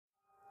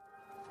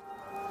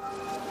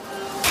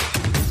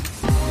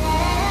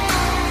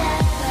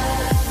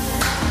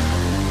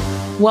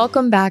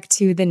Welcome back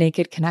to The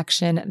Naked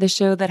Connection, the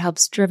show that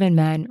helps driven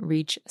men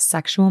reach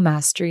sexual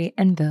mastery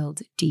and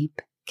build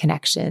deep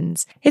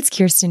connections. It's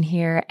Kirsten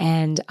here,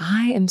 and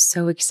I am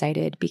so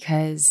excited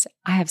because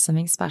I have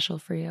something special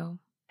for you.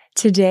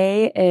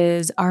 Today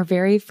is our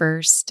very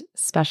first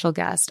special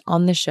guest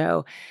on the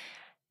show.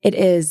 It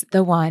is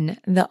the one,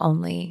 the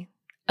only,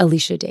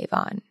 Alicia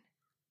Davon.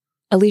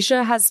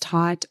 Alicia has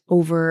taught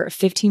over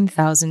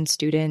 15,000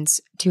 students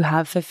to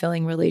have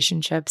fulfilling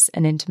relationships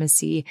and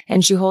intimacy,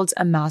 and she holds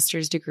a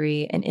master's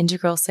degree in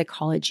integral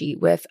psychology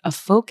with a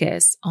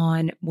focus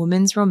on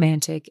women's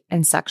romantic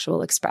and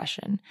sexual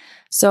expression.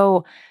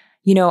 So,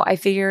 I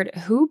figured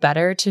who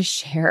better to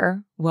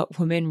share what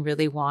women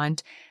really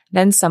want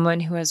than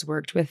someone who has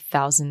worked with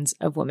thousands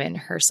of women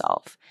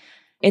herself.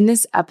 In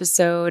this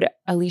episode,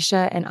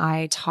 Alicia and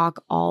I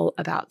talk all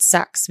about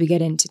sex. We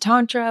get into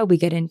Tantra, we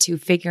get into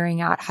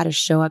figuring out how to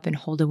show up and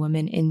hold a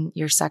woman in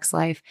your sex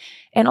life,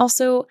 and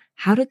also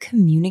how to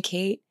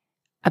communicate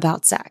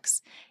about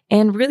sex.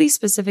 And really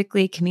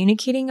specifically,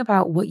 communicating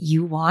about what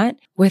you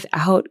want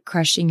without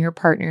crushing your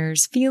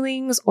partner's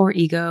feelings or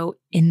ego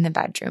in the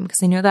bedroom.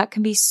 Because I know that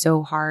can be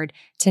so hard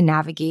to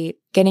navigate,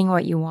 getting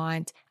what you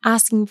want,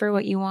 asking for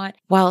what you want,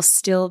 while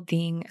still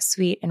being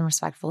sweet and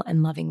respectful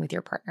and loving with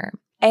your partner.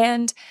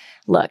 And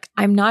look,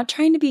 I'm not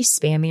trying to be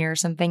spammy or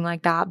something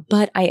like that,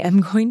 but I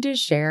am going to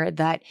share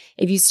that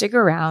if you stick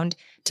around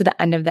to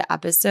the end of the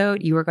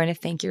episode, you are going to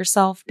thank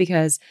yourself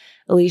because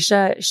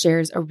Alicia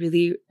shares a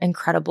really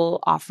incredible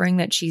offering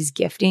that she's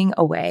gifting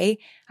away.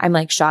 I'm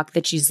like shocked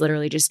that she's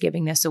literally just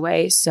giving this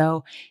away.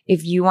 So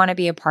if you want to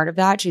be a part of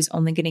that, she's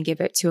only going to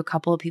give it to a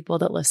couple of people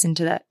that listen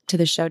to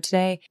the show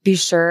today. Be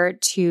sure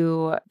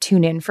to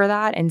tune in for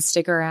that and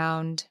stick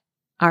around.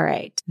 All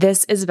right,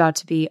 this is about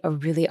to be a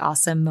really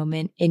awesome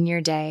moment in your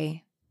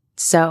day.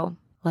 So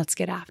let's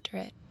get after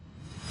it.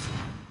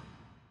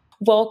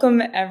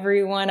 Welcome,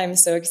 everyone. I'm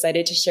so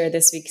excited to share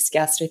this week's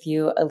guest with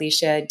you,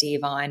 Alicia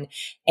Davon.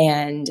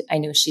 And I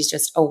know she's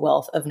just a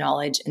wealth of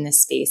knowledge in the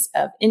space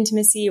of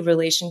intimacy,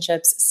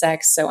 relationships,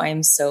 sex. So I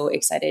am so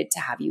excited to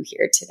have you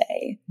here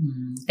today.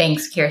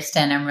 Thanks,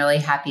 Kirsten. I'm really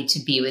happy to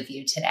be with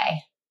you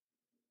today.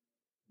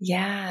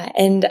 Yeah.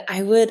 And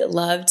I would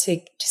love to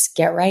just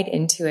get right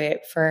into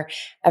it for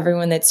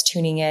everyone that's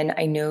tuning in.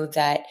 I know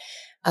that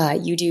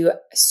you do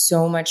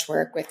so much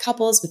work with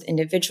couples, with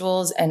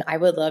individuals, and I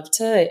would love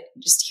to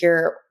just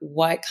hear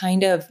what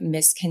kind of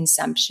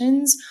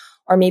misconceptions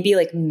or maybe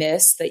like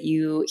myths that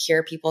you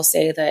hear people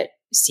say that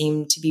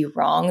seem to be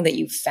wrong that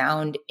you've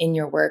found in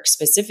your work,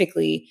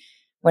 specifically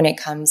when it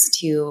comes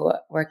to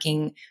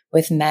working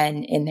with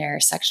men in their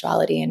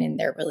sexuality and in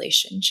their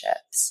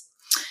relationships.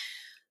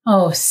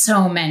 Oh,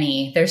 so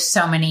many. There's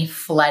so many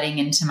flooding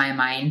into my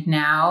mind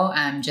now.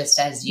 Just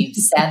as you've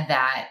said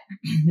that,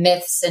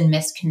 myths and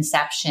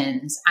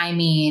misconceptions. I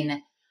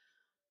mean,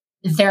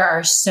 there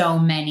are so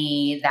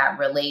many that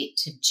relate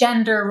to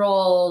gender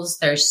roles.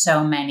 There's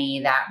so many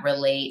that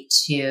relate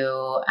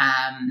to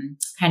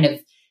kind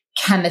of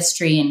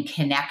chemistry and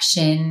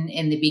connection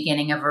in the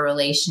beginning of a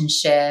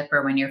relationship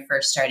or when you're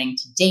first starting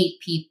to date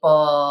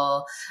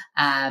people.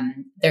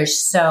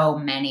 There's so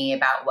many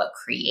about what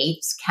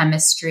creates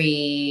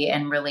chemistry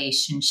and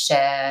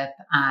relationship.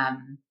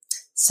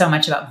 So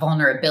much about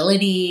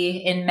vulnerability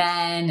in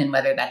men and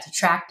whether that's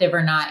attractive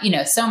or not.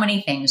 So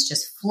many things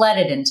just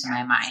flooded into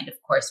my mind. Of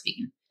course, we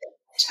can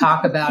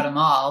talk about them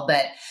all,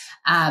 but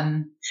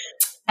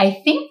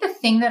I think the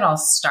thing that I'll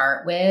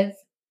start with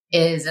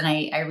is, and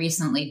I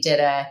recently did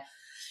a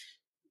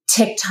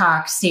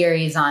TikTok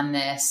series on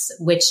this,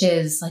 which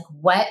is like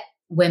what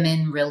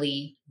women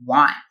really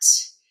want.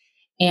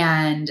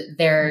 And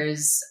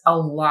there's a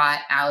lot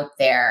out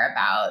there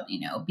about,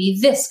 be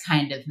this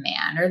kind of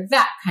man or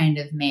that kind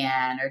of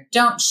man, or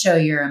don't show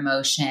your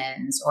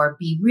emotions, or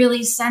be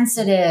really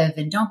sensitive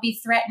and don't be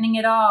threatening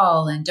at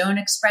all, and don't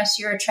express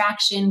your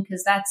attraction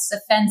because that's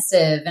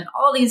offensive, and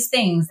all these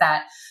things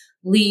that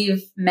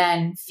leave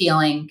men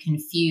feeling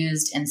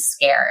confused and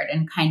scared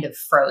and kind of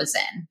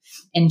frozen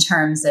in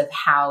terms of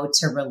how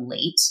to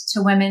relate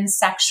to women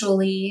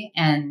sexually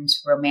and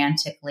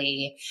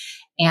romantically.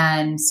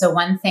 And so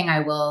one thing I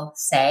will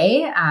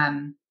say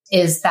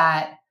is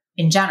that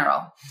in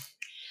general,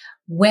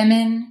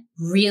 women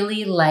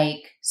really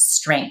like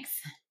strength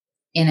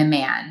in a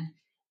man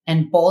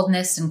and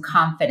boldness and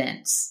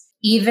confidence.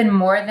 Even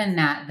more than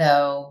that,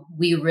 though,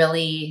 we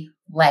really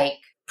like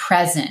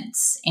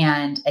presence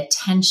and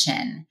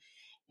attention.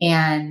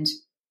 And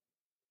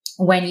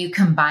when you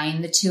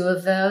combine the two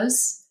of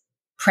those,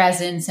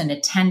 presence and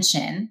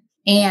attention,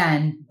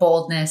 and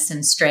boldness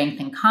and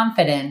strength and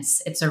confidence,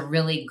 it's a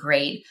really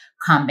great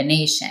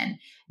combination.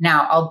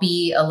 Now, I'll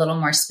be a little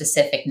more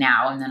specific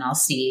now, and then I'll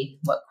see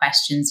what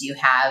questions you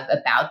have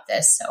about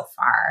this so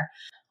far.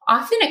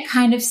 Often it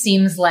kind of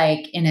seems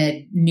like in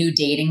a new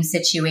dating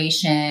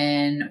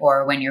situation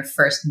or when you're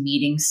first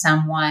meeting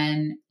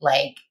someone,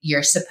 like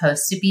you're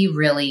supposed to be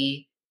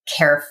really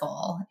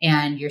careful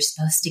and you're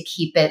supposed to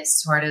keep it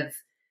sort of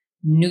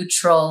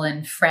neutral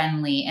and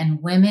friendly.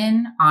 And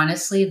women,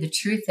 honestly, the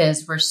truth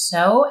is we're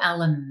so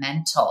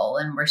elemental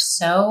and we're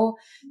so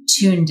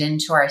tuned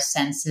into our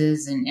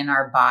senses and in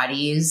our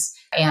bodies.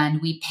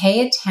 And we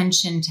pay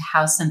attention to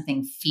how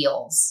something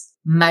feels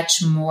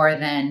much more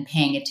than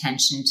paying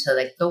attention to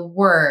like the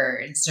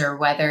words or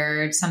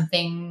whether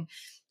something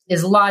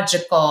is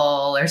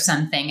logical or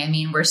something. I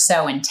mean, we're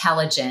so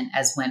intelligent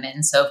as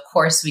women. So of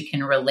course we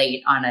can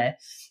relate on a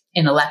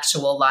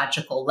intellectual,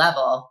 logical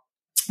level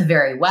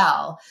very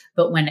well.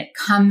 But when it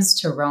comes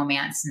to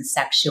romance and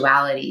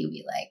sexuality,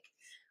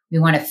 we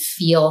want to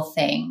feel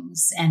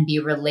things and be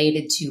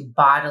related to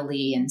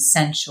bodily and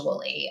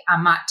sensually.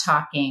 I'm not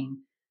talking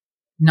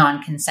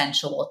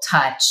non-consensual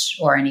touch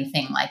or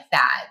anything like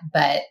that,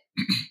 but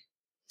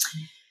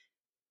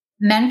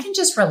men can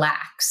just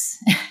relax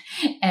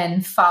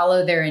and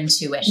follow their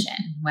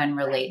intuition when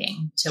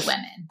relating to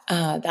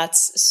women.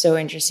 That's so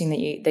interesting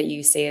that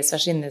you say,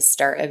 especially in the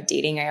start of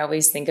dating. I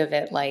always think of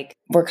it like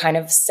we're kind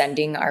of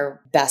sending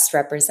our best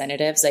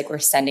representatives, like we're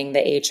sending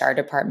the HR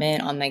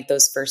department on like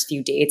those first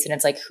few dates, and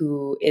it's like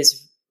who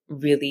is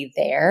really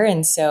there.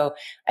 And so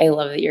I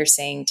love that you're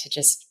saying to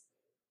just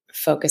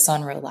focus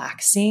on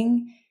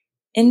relaxing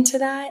into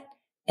that.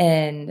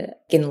 And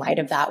in light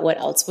of that, what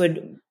else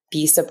would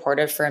be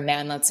supportive for a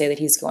man? Let's say that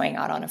he's going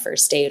out on a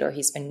first date or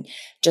he's been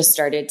just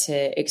started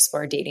to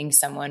explore dating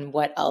someone.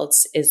 What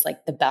else is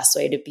like the best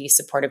way to be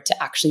supportive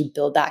to actually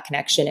build that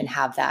connection and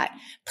have that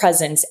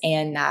presence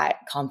and that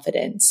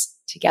confidence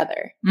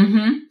together?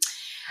 Mm-hmm.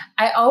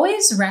 I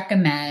always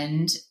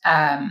recommend,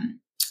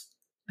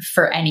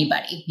 for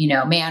anybody,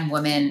 man,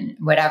 woman,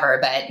 whatever,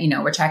 but,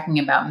 we're talking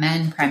about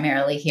men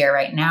primarily here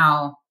right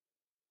now.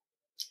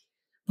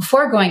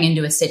 Before going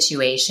into a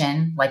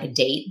situation like a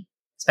date,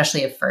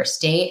 especially a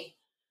first date,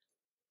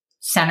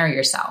 center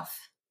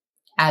yourself.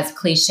 As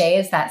cliche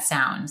as that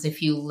sounds,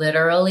 if you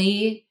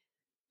literally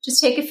just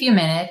take a few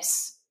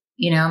minutes,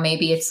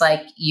 maybe it's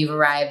like you've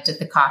arrived at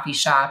the coffee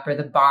shop or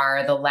the bar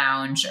or the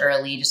lounge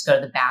early, just go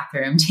to the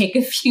bathroom, take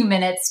a few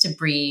minutes to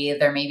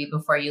breathe, or maybe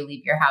before you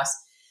leave your house,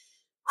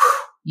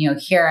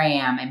 here I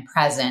am, I'm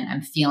present,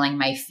 I'm feeling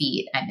my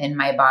feet, I'm in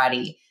my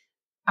body,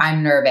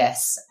 I'm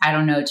nervous, I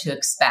don't know what to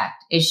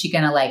expect. Is she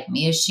going to like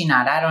me? Is she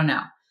not? I don't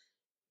know.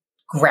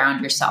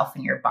 Ground yourself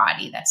in your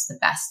body. That's the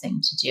best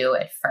thing to do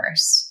at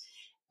first.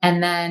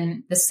 And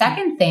then the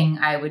second thing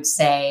I would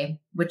say,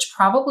 which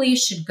probably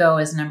should go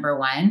as number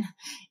one,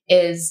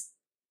 is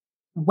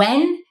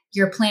when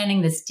you're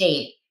planning this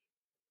date,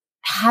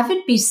 have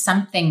it be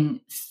something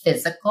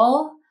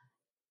physical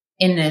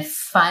in a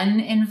fun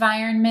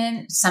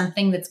environment,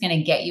 something that's going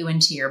to get you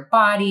into your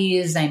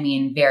bodies. I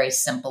mean, very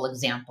simple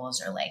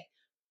examples are like,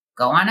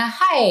 go on a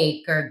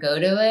hike or go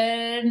to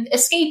an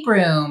escape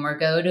room or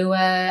go to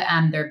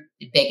they're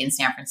big in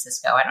San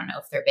Francisco. I don't know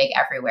if they're big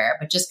everywhere,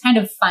 but just kind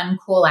of fun,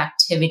 cool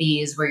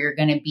activities where you're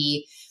going to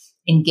be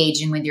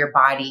engaging with your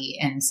body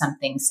in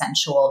something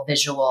sensual,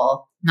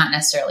 visual, not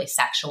necessarily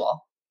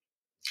sexual.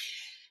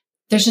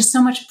 There's just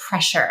so much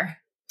pressure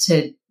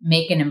to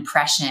make an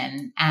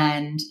impression.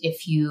 And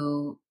if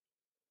you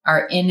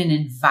are in an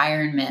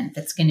environment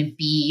that's going to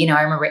be,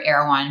 I remember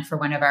Erwan for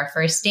one of our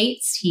first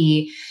dates,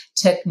 he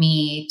took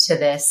me to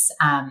this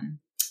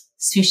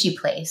sushi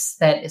place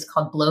that is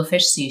called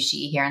Blowfish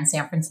Sushi here in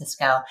San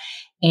Francisco.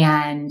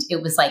 And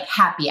it was like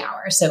happy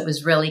hour. So it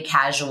was really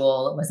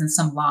casual. It wasn't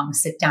some long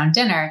sit down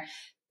dinner.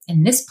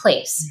 And this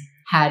place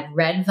had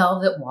red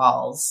velvet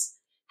walls,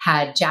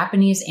 had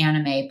Japanese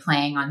anime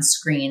playing on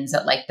screens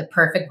at like the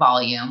perfect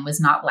volume, was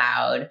not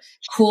loud,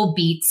 cool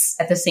beats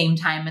at the same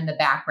time in the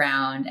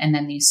background. And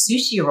then these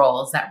sushi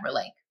rolls that were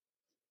like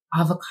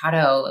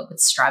avocado with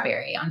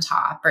strawberry on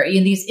top, or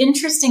these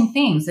interesting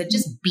things that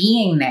just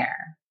being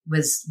there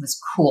was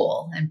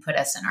cool and put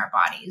us in our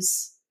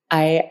bodies.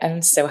 I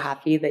am so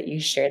happy that you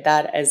shared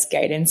that as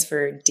guidance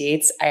for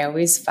dates. I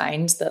always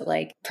find that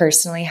like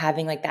personally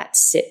having like that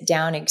sit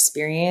down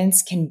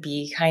experience can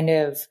be kind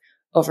of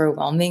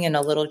overwhelming and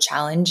a little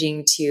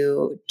challenging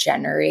to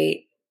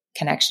generate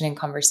connection and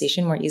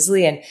conversation more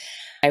easily. And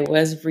I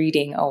was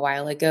reading a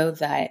while ago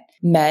that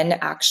men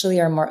actually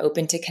are more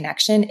open to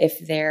connection if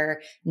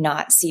they're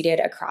not seated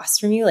across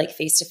from you, like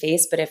face to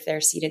face, but if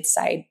they're seated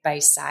side by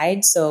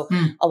side. So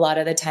a lot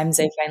of the times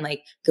I find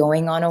like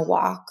going on a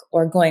walk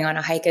or going on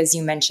a hike, as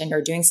you mentioned,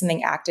 or doing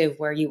something active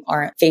where you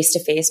aren't face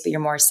to face, but you're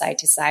more side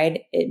to side,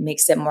 it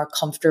makes it more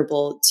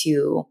comfortable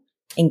to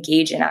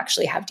engage and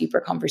actually have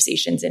deeper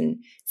conversations and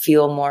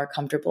feel more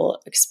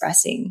comfortable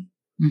expressing.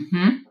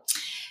 Mm-hmm.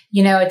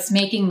 It's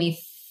making me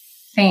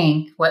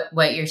think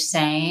what you're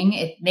saying.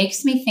 It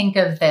makes me think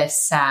of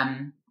this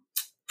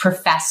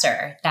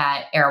professor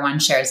that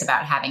Erwan shares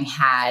about having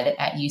had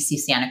at UC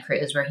Santa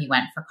Cruz, where he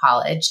went for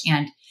college.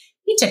 And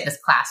he took this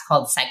class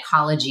called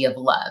Psychology of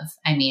Love.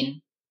 I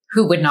mean,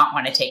 who would not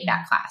want to take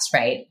that class,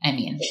 right? I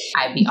mean,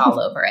 I'd be all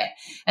over it.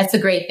 That's the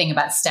great thing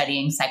about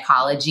studying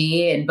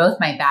psychology. In both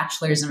my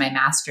bachelor's and my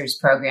master's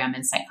program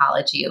in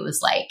psychology, it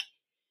was like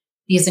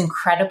these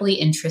incredibly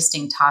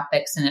interesting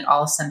topics, and it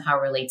all somehow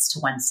relates to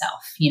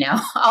oneself.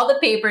 All the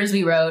papers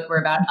we wrote were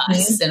about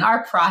us and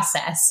our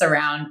process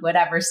around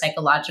whatever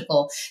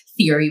psychological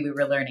theory we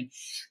were learning.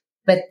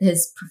 But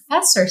his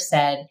professor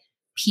said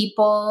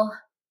people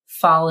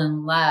fall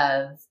in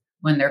love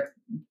when they're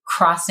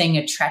crossing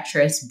a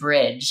treacherous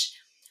bridge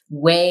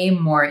way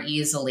more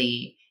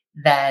easily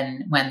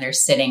than when they're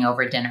sitting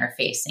over dinner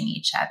facing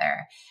each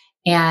other.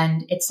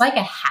 And it's like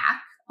a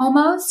hack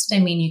almost. I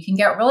mean, you can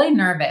get really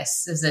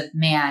nervous as a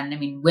man. I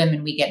mean,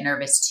 women, we get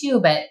nervous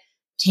too, but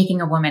taking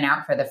a woman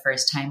out for the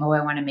first time, I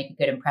want to make a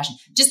good impression.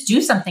 Just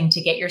do something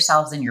to get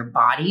yourselves in your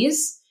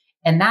bodies.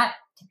 And that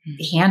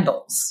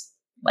handles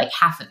like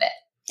half of it.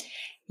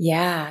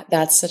 Yeah,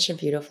 that's such a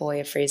beautiful way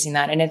of phrasing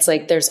that. And it's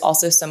like, there's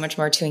also so much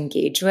more to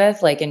engage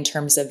with, like in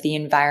terms of the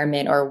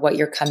environment or what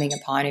you're coming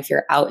upon if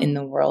you're out in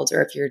the world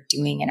or if you're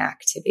doing an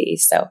activity.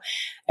 So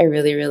I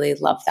really, really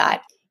love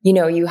that.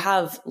 You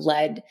have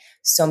led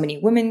so many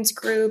women's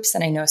groups,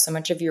 and I know so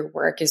much of your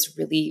work is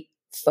really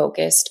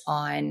focused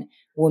on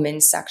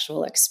women's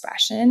sexual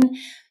expression.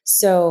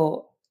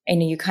 So I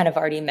know you kind of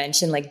already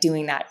mentioned like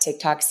doing that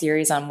TikTok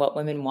series on what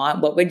women want.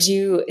 What would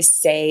you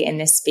say in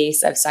this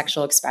space of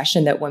sexual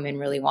expression that women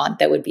really want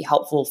that would be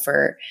helpful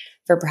for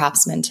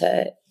perhaps men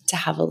to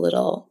have a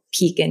little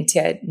peek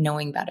into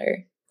knowing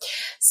better?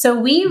 So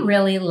women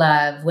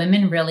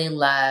really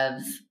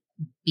love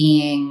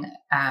being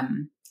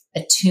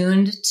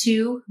attuned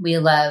to. We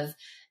love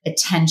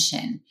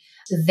attention.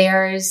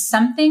 There's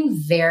something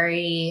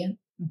very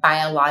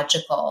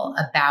biological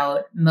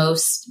about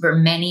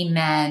many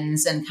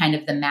men's and kind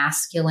of the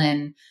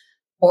masculine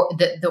or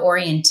the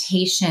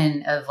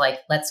orientation of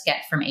like, let's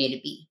get from A to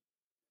B,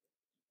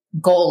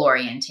 goal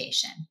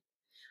orientation.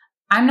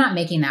 I'm not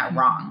making that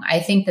wrong.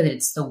 I think that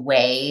it's the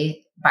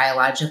way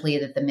biologically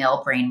that the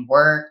male brain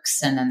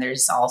works. And then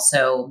there's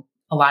also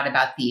a lot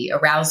about the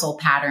arousal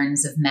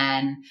patterns of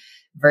men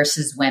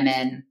versus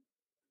women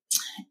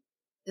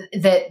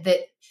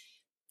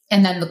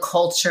and then the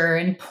culture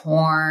and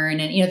porn.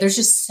 And, there's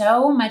just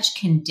so much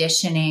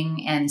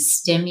conditioning and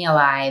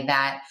stimuli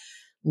that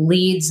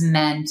leads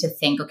men to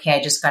think, okay,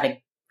 I just got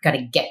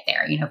to get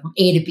there, from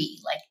A to B,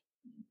 like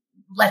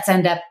let's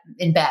end up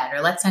in bed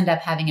or let's end up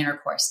having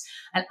intercourse.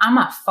 And I'm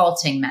not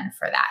faulting men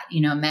for that.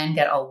 Men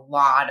get a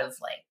lot of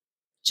like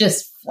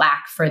just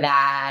flack for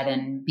that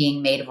and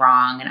being made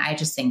wrong. And I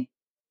just think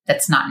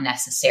that's not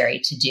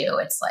necessary to do.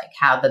 It's like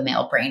how the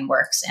male brain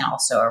works and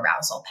also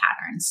arousal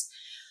patterns.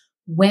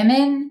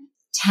 Women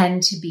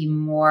tend to be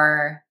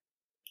more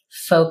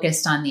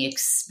focused on the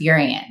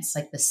experience,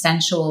 like the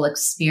sensual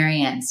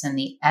experience and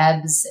the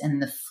ebbs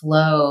and the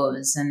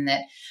flows, and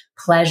that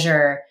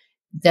pleasure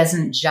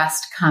doesn't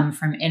just come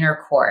from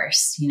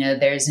intercourse.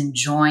 There's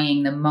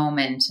enjoying the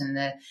moment and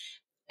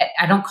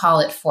I don't call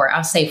it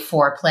I'll say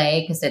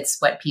foreplay because it's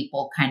what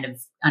people kind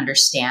of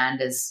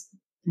understand as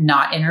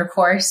not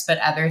intercourse, but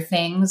other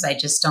things. I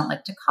just don't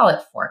like to call it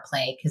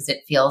foreplay because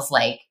it feels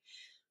like,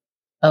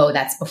 oh,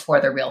 that's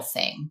before the real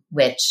thing,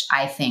 which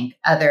I think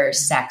other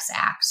sex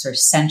acts or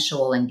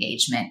sensual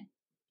engagement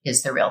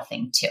is the real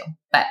thing too.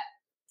 But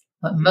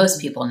what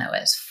most people know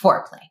is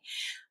foreplay.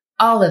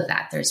 All of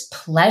that, there's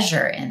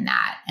pleasure in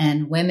that.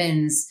 And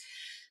women's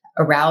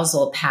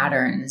arousal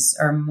patterns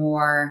are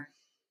more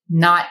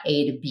not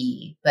A to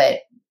B, but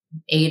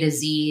A to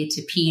Z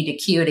to P to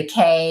Q to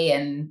K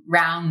and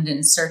round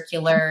and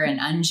circular and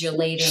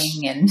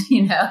undulating and,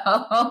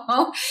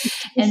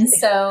 and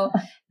so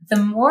the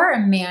more a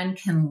man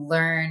can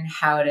learn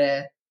how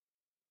to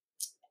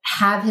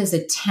have his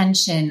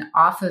attention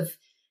off of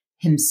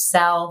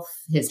himself,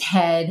 his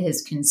head,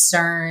 his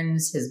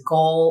concerns, his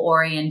goal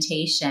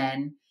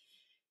orientation,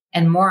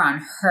 and more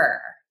on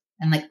her.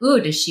 And like, ooh,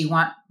 does she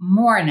want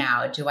more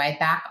now? Do I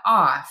back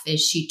off?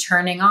 Is she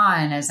turning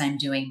on as I'm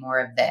doing more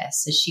of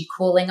this? Is she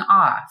cooling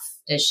off?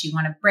 Does she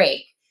want to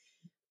break?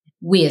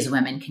 We as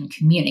women can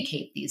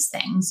communicate these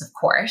things, of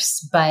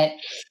course, but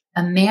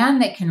a man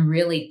that can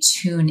really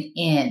tune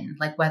in,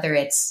 like whether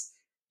it's,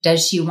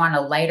 does she want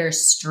a lighter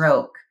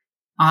stroke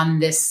in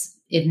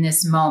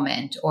this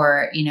moment?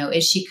 Or,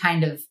 is she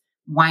kind of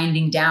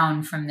winding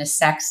down from the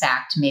sex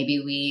act?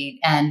 Maybe we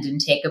end and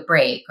take a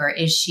break. Or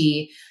is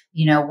she,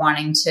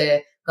 wanting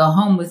to go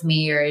home with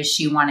me? Or is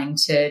she wanting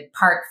to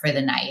part for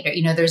the night?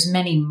 Or, there's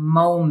many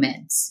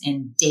moments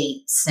in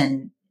dates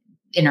and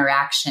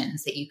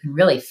interactions that you can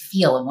really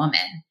feel a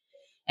woman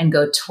and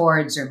go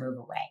towards or move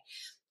away.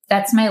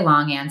 That's my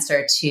long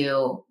answer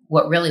to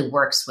what really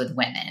works with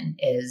women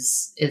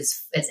is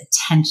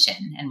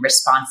attention and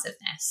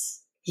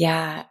responsiveness.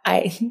 Yeah,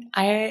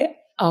 I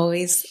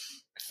always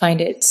find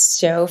it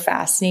so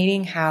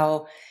fascinating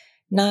how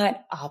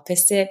not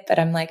opposite, but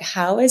I'm like,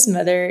 how has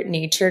Mother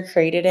Nature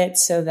created it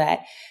so that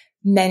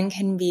men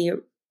can be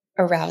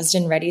aroused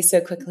and ready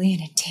so quickly,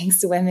 and it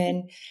takes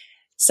women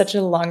such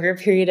a longer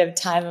period of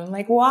time? I'm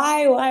like,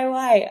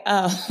 why?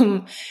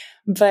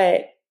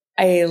 But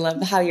I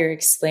love how you're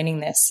explaining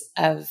this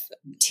of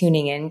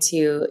tuning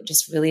into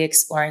just really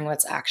exploring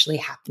what's actually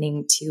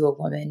happening to a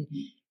woman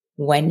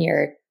when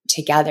you're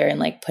together and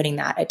like putting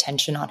that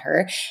attention on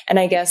her. And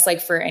I guess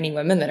like for any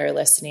women that are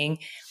listening,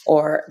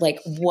 or like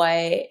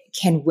what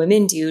can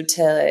women do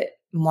to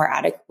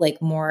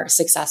more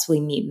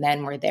successfully meet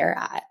men where they're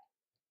at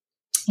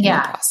in the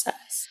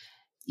process?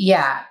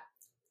 Yeah.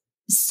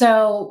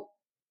 So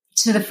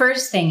to the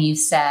first thing you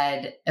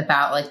said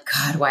about like,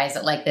 God, why is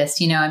it like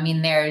this? You know, I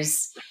mean,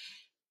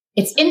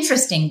 it's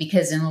interesting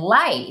because in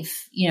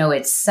life, you know,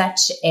 it's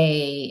such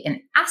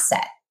an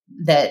asset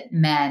that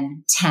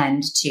men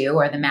tend to,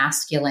 or the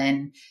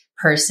masculine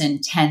person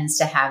tends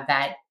to have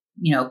that,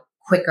 you know,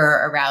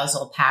 quicker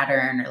arousal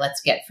pattern, or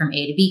let's get from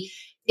A to B.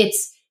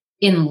 It's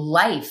in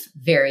life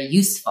very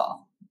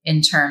useful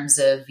in terms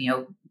of, you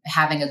know,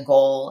 having a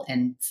goal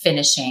and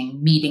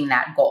meeting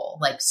that goal,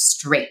 like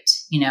straight,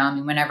 you know, I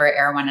mean, whenever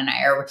Erwan and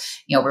I are,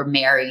 you know, we're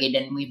married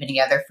and we've been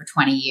together for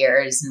 20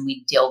 years and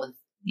we deal with,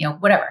 you know,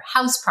 whatever,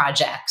 house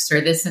projects or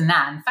this and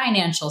that and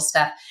financial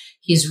stuff,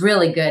 he's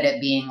really good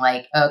at being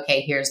like, okay,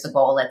 here's the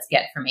goal. Let's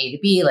get from A to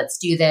B. Let's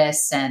do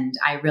this. And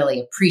I really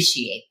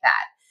appreciate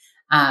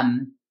that.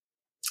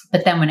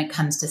 But then when it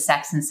comes to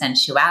sex and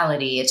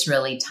sensuality, it's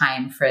really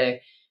time for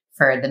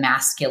the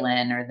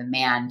masculine or the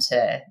man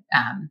to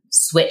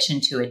switch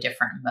into a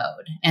different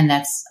mode. And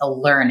that's a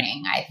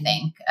learning, I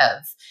think,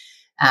 of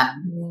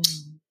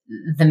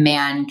the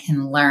man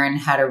can learn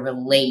how to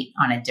relate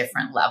on a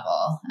different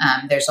level.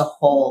 There's a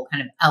whole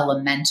kind of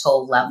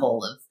elemental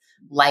level of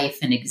life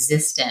and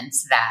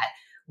existence that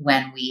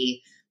when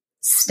we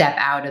step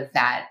out of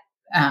that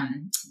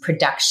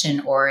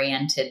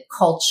production-oriented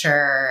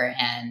culture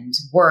and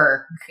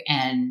work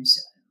and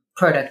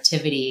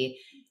productivity,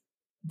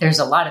 there's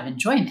a lot of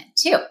enjoyment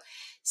too.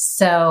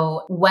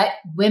 So what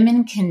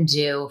women can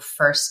do,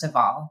 first of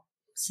all,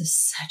 this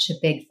is such a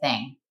big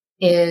thing,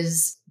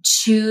 is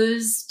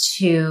choose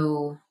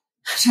to,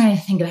 I'm trying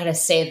to think of how to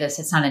say this.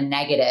 It's not a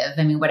negative.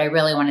 I mean, what I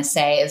really want to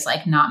say is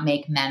like not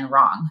make men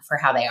wrong for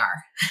how they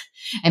are.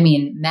 I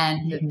mean,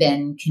 men have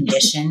been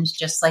conditioned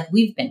just like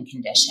we've been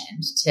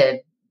conditioned to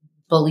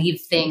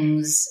believe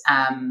things,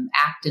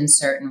 act in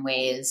certain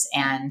ways.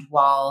 And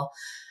while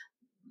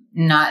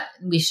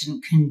we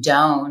shouldn't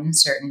condone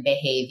certain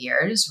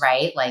behaviors,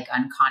 right? Like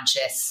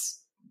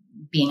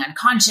being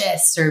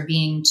unconscious or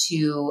being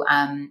too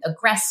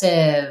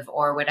aggressive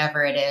or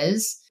whatever it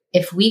is.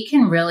 If we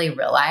can really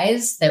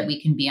realize that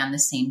we can be on the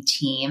same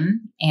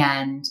team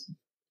and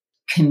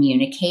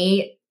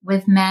communicate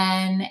with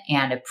men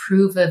and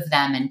approve of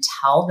them and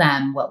tell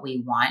them what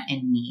we want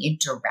and need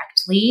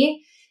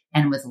directly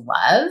and with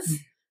love,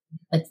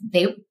 like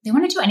they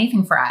want to do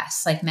anything for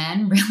us. Like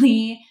men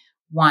really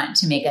want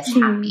to make us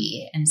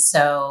happy. And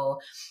so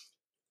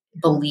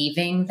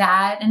believing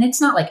that, and it's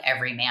not like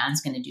every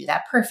man's going to do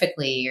that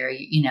perfectly, or,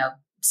 you know,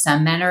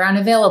 some men are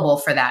unavailable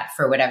for that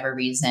for whatever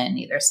reason,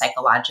 either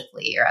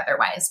psychologically or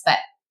otherwise, but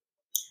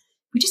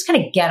we just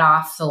kind of get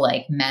off the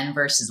like men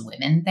versus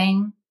women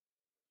thing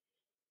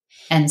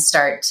and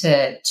start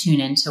to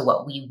tune into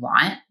what we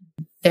want.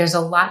 There's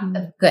a lot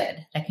of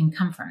good that can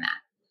come from that.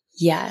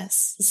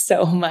 Yes,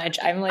 so much.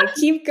 I'm like,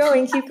 keep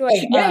going, keep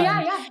going.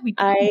 Yeah. We keep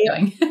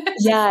going.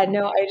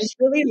 I just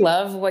really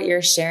love what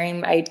you're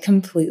sharing. I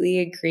completely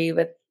agree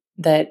with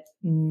that.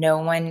 No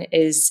one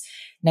is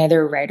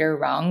neither right or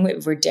wrong.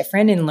 We're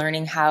different in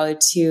learning how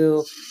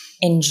to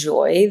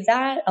enjoy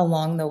that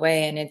along the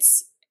way. And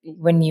it's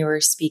when you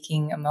were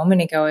speaking a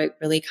moment ago, it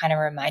really kind of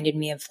reminded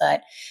me of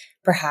that.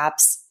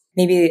 Perhaps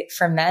maybe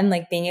for men,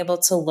 like being able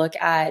to look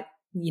at,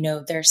 you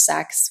know, their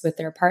sex with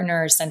their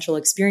partner or sensual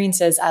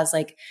experiences as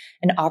like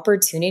an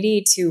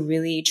opportunity to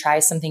really try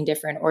something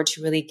different, or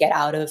to really get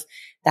out of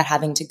that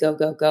having to go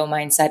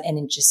mindset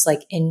and just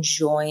like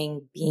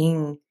enjoying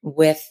being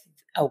with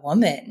a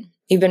woman.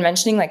 You've been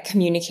mentioning like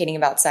communicating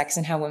about sex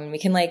and how women, we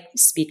can like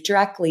speak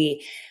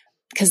directly,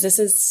 because this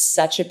is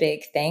such a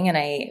big thing. And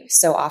I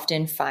so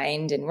often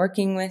find in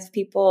working with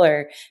people,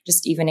 or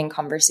just even in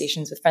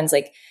conversations with friends,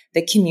 like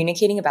the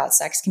communicating about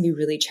sex can be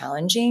really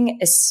challenging,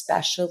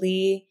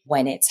 especially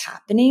when it's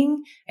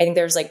happening. I think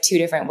there's like two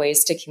different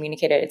ways to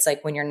communicate it. It's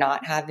like when you're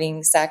not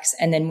having sex,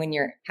 and then when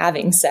you're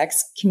having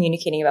sex,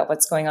 communicating about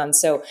what's going on.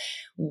 So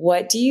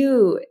what do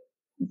you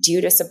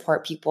do to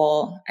support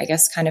people, I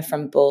guess, kind of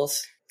from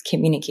both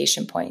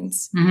communication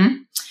points? Mm-hmm.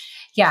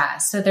 Yeah.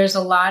 So there's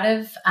a lot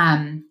of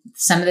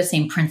some of the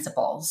same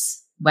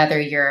principles,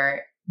 whether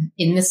you're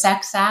in the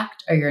sex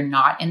act or you're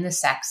not in the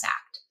sex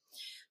act.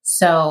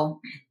 So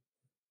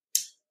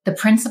the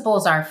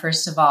principles are,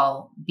 first of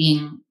all,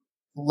 being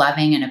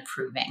loving and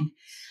approving.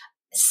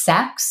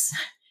 Sex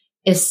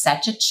is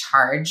such a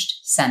charged,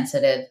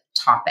 sensitive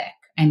topic.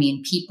 I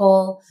mean,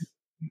 people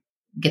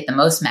get the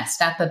most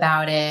messed up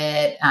about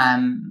it.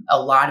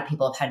 A lot of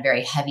people have had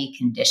very heavy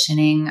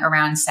conditioning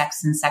around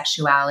sex and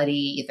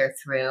sexuality, either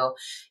through,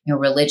 you know,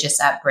 religious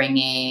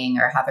upbringing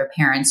or how their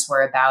parents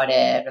were about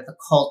it, or the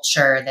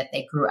culture that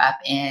they grew up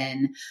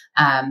in,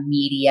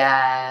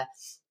 media,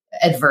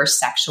 adverse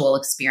sexual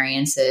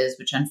experiences,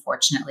 which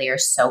unfortunately are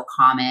so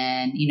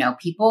common. You know,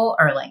 people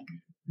are like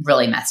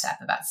really messed up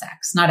about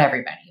sex. Not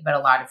everybody, but a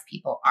lot of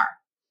people are.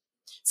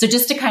 So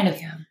just to kind of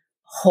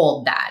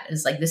hold that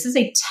as like, this is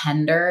a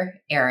tender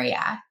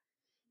area.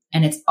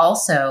 And it's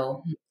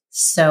also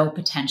so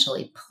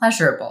potentially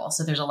pleasurable.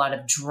 So there's a lot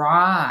of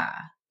draw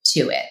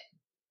to it.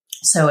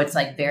 So it's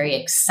like very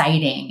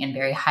exciting and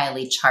very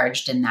highly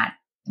charged in that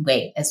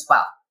way as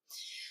well.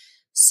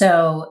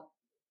 So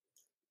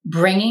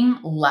bringing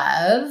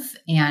love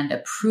and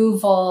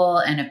approval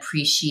and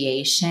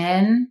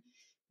appreciation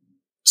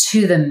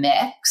to the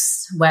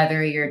mix,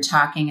 whether you're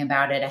talking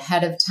about it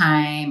ahead of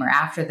time or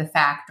after the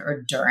fact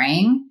or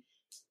during,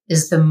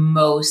 is the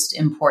most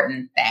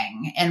important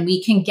thing. And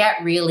we can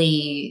get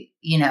really,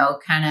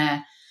 kind of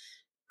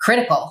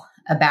critical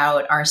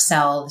about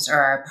ourselves or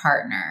our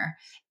partner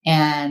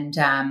and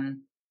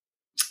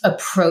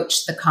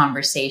approach the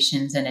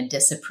conversations in a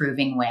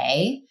disapproving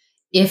way.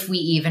 If we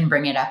even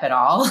bring it up at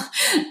all,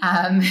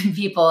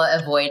 people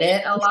avoid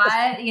it a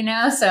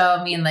lot, So,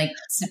 I mean, like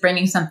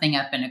bringing something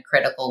up in a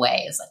critical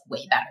way is like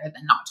way better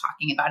than not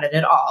talking about it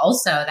at all.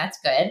 So that's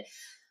good.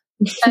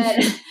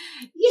 But,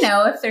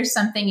 if there's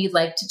something you'd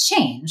like to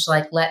change,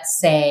 like let's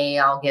say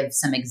I'll give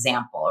some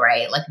example,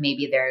 right? Like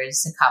maybe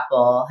there's a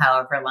couple,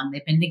 however long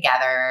they've been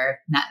together,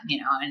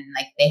 and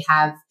like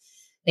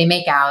they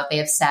make out, they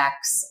have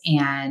sex,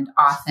 and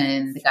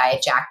often the guy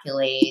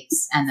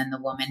ejaculates and then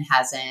the woman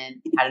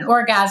hasn't had an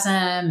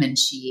orgasm and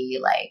she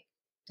like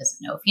doesn't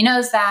know if he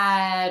knows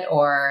that,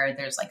 or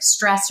there's like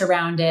stress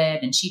around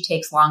it and she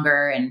takes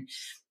longer and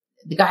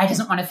the guy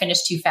doesn't want to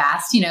finish too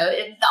fast.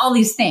 All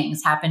these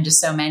things happen to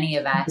so many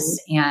of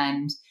us,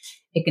 and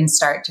it can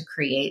start to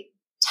create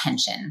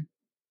tension.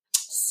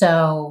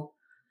 So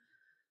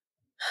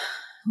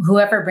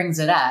whoever brings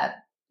it up,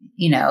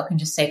 can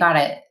just say, God,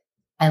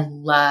 I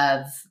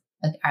love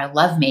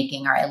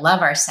making, or I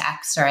love our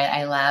sex, or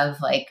I love,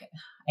 like,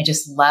 I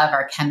just love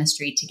our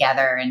chemistry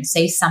together, and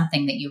say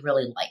something that you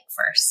really like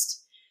first.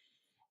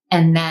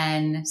 And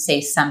then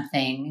say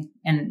something,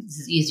 and this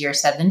is easier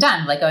said than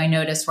done. Like, oh, I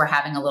noticed we're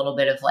having a little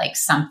bit of like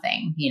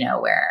something,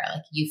 where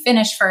like you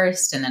finish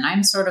first and then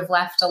I'm sort of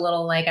left a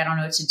little like, I don't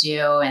know what to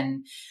do.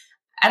 And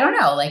I don't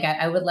know, like,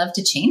 I would love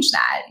to change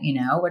that.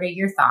 What are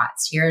your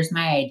thoughts? Here's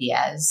my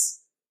ideas.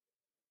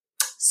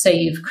 So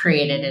you've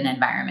created an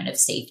environment of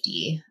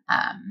safety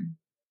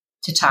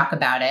to talk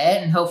about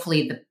it. And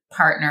hopefully the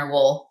partner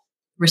will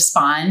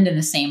respond in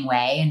the same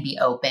way and be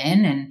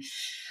open.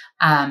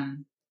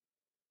 And,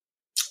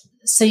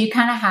 so you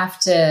kind of have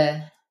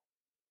to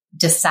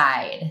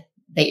decide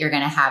that you're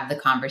going to have the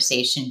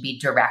conversation be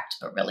direct,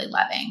 but really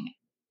loving.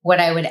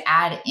 What I would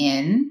add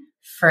in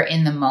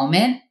the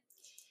moment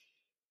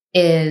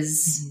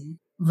is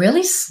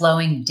really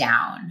slowing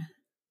down.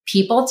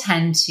 People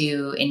tend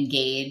to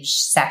engage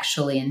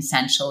sexually and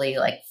sensually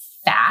like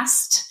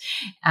fast.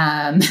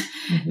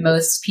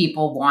 Most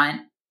people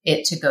want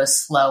it to go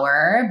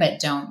slower, but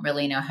don't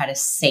really know how to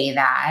say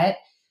that.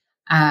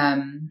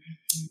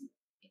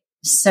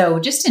 So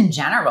just in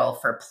general,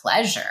 for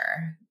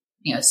pleasure,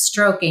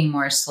 stroking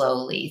more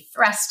slowly,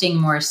 thrusting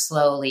more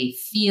slowly,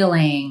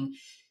 feeling,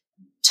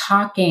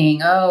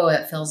 talking, oh,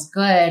 it feels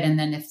good. And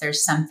then if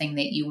there's something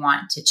that you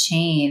want to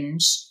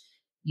change,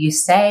 you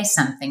say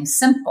something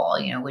simple,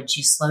 would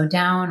you slow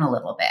down a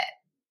little bit?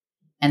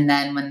 And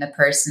then when the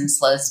person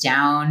slows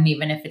down,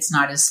 even if it's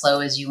not as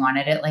slow as you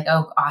wanted it, like,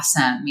 oh,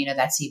 awesome,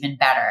 that's even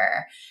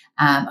better.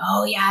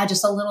 Oh yeah,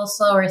 just a little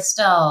slower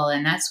still.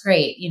 And that's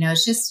great.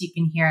 It's just, you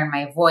can hear in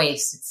my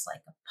voice, it's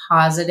like a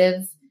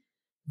positive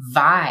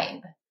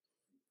vibe.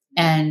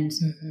 And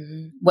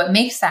what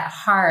makes that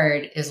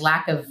hard is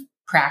lack of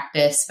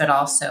practice, but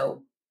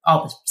also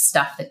all the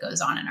stuff that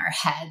goes on in our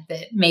head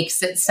that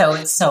makes it so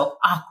it's so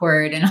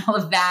awkward and all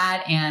of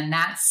that. And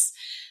that's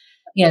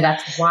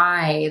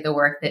why the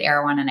work that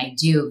Erwan and I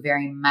do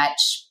very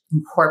much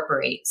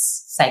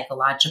incorporates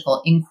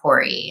psychological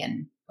inquiry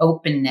and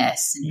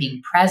openness and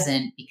being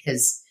present,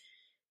 because,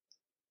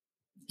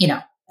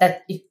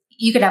 that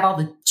you could have all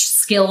the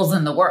skills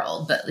in the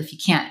world, but if you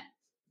can't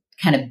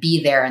kind of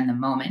be there in the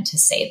moment to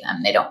say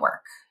them, they don't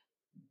work.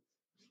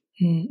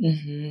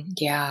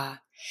 Yeah.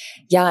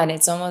 Yeah. And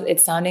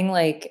it's sounding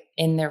like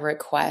in the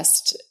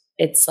request,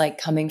 it's like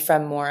coming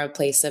from more a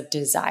place of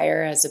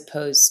desire as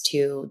opposed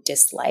to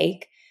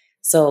dislike.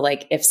 So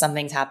like if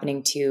something's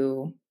happening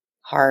too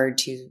hard,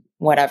 to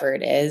whatever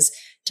it is,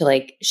 to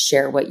like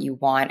share what you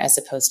want, as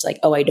opposed to like,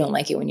 oh, I don't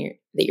like it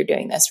that you're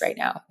doing this right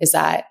now. Is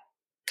that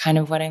kind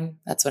of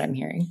that's what I'm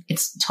hearing?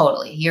 It's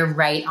totally, you're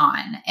right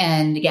on.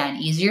 And again,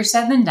 easier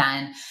said than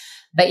done.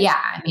 But yeah,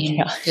 I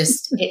mean,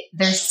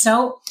 there's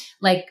so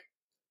like,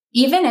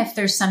 even if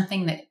there's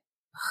something that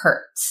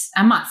hurts,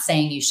 I'm not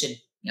saying you should,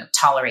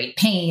 tolerate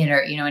pain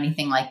or,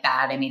 anything like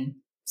that. I mean,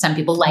 some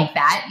people like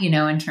that,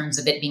 in terms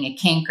of it being a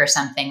kink or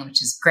something,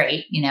 which is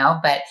great,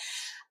 but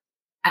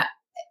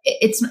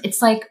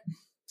it's like,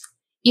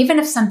 even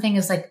if something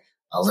is like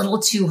a little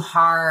too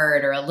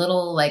hard or a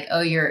little like,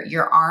 oh,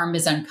 your arm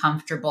is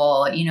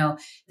uncomfortable,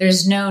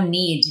 there's no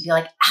need to be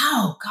like,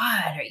 oh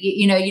God, or,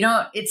 you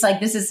don't, it's like,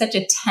 this is such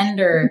a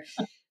tender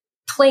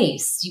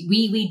place.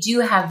 We do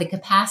have the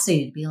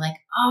capacity to be like,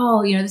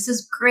 oh, this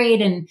is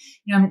great. And,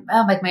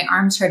 oh, like my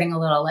arm's hurting a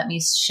little, let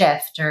me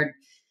shift. Or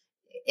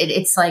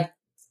it's like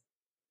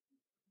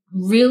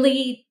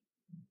really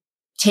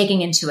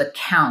taking into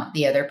account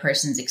the other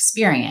person's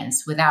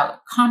experience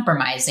without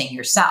compromising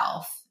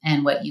yourself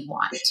and what you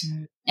want.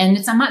 And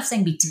I'm not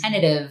saying be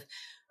tentative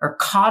or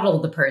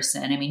coddle the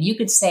person. I mean, you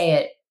could say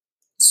it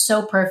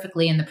so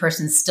perfectly and the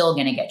person's still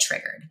going to get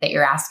triggered that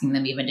you're asking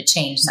them even to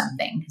change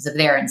something because of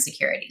their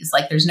insecurities.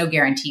 Like there's no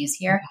guarantees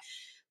here,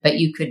 but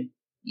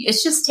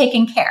it's just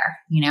taking care,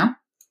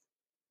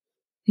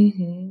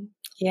 Mm-hmm.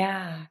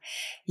 Yeah.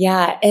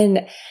 Yeah.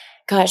 And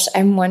gosh,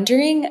 I'm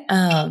wondering,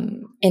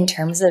 in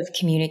terms of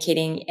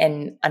communicating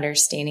and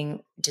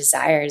understanding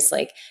desires,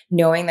 like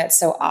knowing that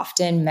so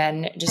often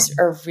men just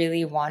are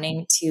really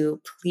wanting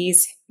to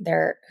please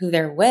who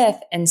they're with.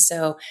 And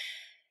so,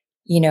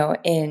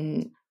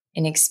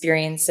 in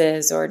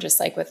experiences or just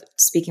like with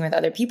speaking with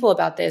other people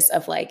about this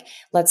of like,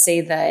 let's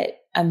say that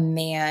a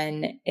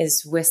man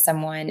is with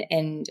someone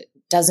and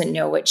doesn't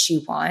know what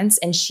she wants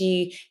and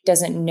she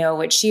doesn't know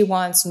what she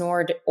wants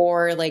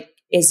or like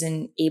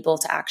isn't able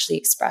to actually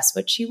express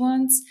what she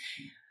wants.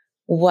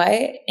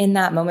 What in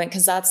that moment,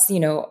 because that's,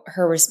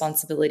 her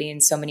responsibility in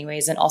so many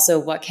ways. And also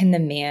what can the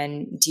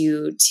man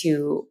do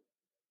to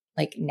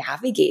like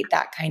navigate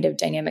that kind of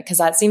dynamic? Because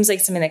that seems like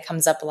something that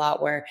comes up a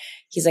lot where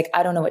he's like,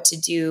 I don't know what to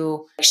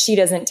do. She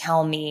doesn't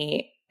tell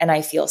me and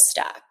I feel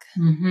stuck.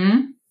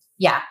 Mm-hmm.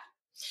 Yeah.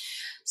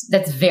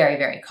 That's very,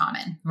 very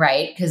common,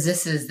 right? Because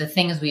this is the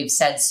things we've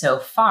said so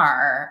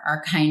far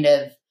are kind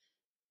of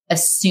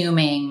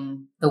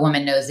assuming the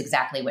woman knows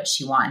exactly what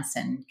she wants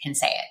and can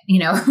say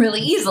it,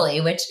 really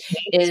easily, which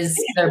is,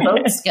 they're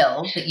both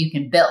skills that you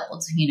can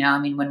build. I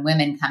mean, when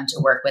women come to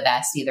work with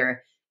us,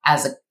 either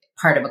as a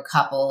part of a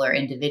couple or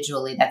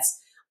individually,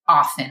 that's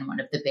often one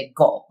of the big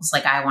goals.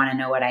 Like, I want to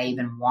know what I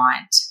even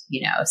want,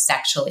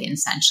 sexually and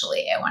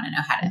sensually. I want to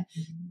know how to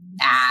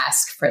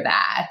ask for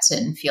that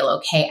and feel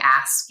okay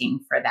asking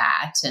for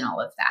that and all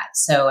of that.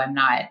 So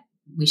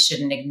we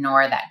shouldn't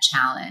ignore that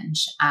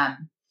challenge.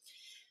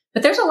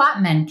 But there's a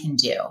lot men can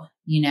do,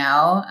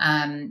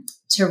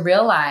 to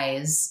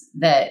realize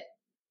that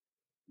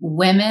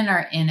women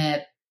are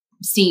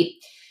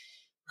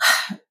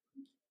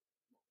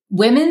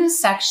women's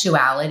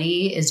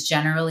sexuality is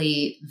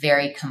generally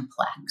very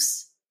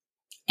complex.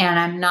 And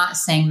I'm not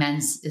saying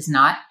men's is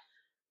not,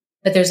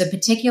 but there's a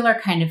particular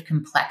kind of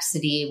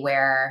complexity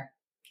where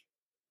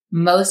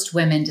most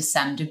women to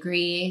some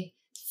degree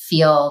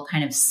feel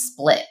kind of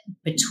split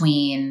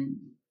between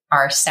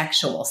our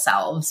sexual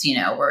selves.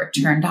 We're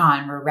turned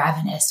on, we're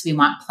ravenous, we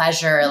want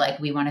pleasure, like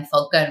we want to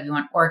feel good, we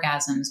want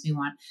orgasms, we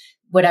want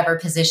whatever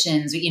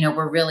positions,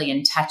 we're really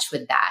in touch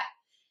with that.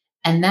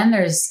 And then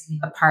there's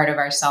a part of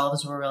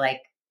ourselves where we're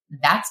like,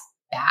 that's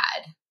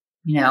bad,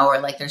 or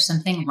like there's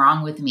something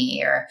wrong with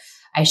me, or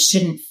I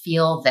shouldn't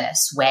feel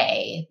this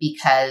way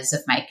because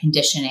of my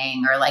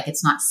conditioning, or like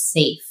it's not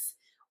safe,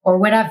 or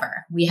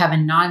whatever. We have a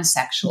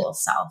non-sexual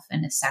self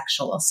and a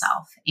sexual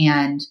self.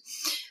 And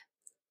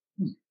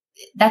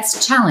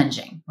that's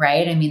challenging,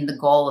 right? I mean, the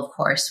goal, of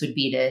course, would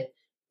be to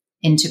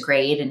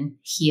integrate and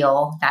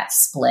heal that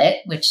split,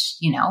 which,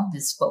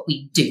 is what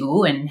we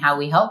do and how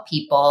we help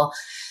people.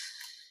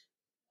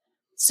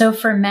 So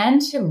for men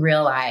to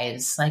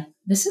realize, like,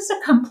 this is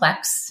a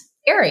complex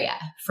area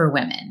for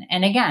women.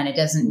 And again, it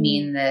doesn't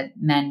mean that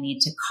men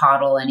need to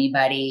coddle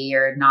anybody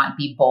or not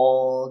be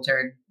bold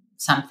or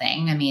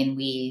something. I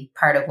mean,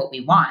 part of what we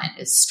want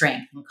is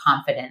strength and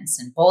confidence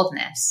and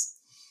boldness.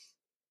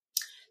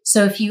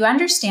 So if you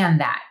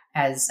understand that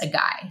as a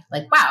guy,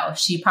 like, wow,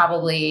 she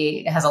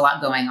probably has a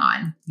lot going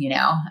on,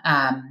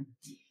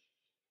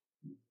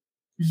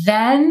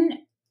 then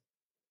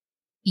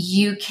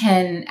you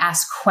can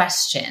ask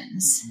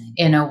questions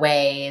in a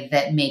way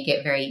that make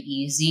it very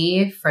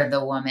easy for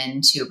the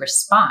woman to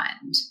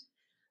respond.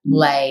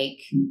 Like,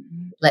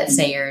 let's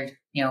say you're,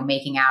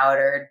 making out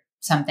or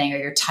something, or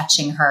you're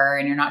touching her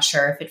and you're not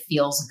sure if it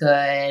feels good.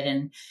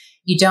 And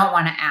you don't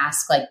want to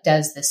ask, like,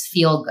 does this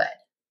feel good?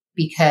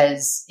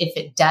 Because if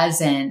it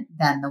doesn't,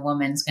 then the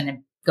woman's going to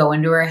go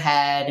into her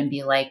head and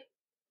be like,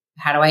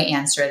 how do I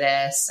answer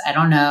this? I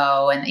don't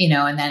know. And,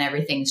 and then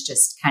everything's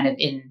just kind of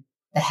in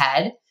the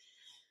head.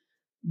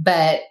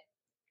 But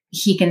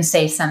he can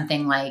say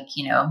something like,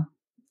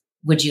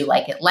 would you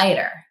like it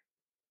lighter?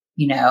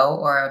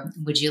 Or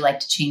would you like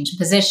to change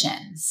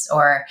positions?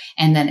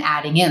 And then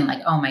adding in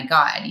like, oh my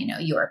God,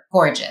 you are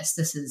gorgeous.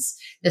 This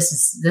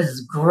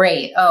is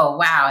great. Oh,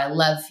 wow. I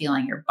love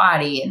feeling your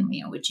body. And,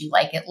 would you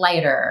like it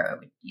lighter?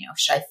 Or,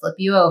 should I flip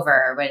you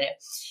over?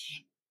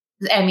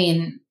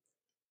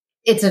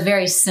 It's a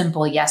very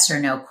simple yes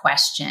or no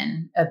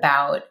question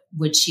about,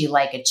 would she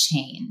like a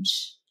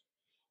change?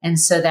 And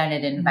so then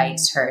it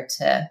invites her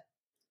to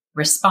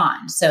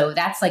respond. So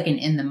that's like an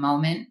in the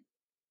moment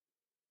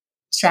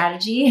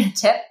strategy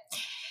tip.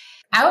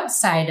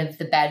 Outside of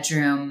the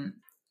bedroom,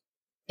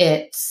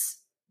 it's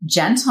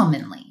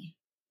gentlemanly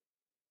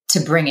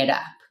to bring it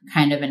up.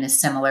 kind of in a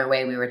similar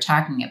way we were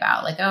talking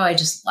about, like, oh, I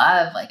just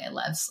love, like, I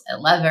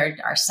love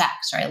our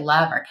sex, or I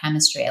love our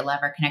chemistry. I love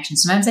our connection.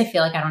 Sometimes I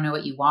feel like I don't know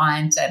what you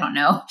want. I don't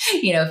know,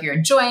 if you're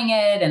enjoying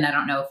it, and I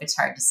don't know if it's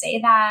hard to say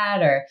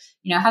that, or,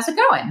 how's it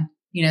going?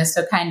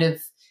 So kind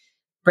of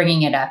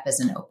bringing it up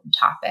as an open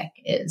topic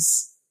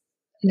is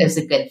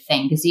a good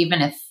thing. Because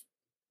even if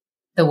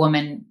the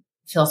woman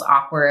feels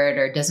awkward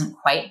or doesn't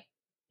quite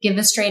give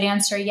a straight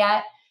answer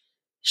yet,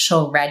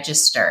 she'll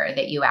register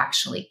that you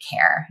actually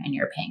care and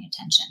you're paying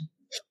attention.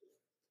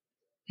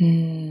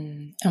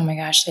 Oh my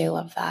gosh, they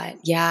love that.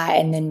 Yeah.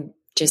 And then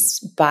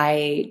just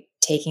by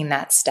taking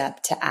that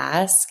step to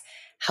ask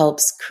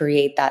helps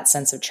create that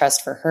sense of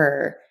trust for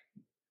her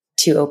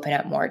to open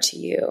up more to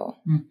you.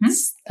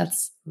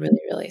 That's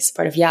really, really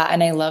supportive. Yeah.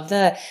 And I love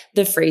the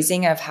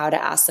phrasing of how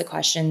to ask the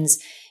questions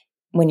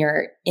when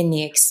you're in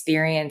the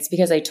experience,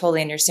 because I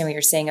totally understand what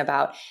you're saying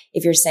about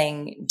if you're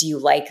saying, do you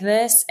like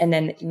this? And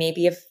then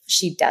maybe if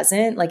she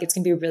doesn't, like, it's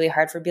going to be really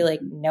hard for her to be like,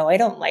 no, I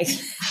don't like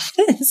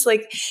this.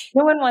 Like,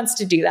 no one wants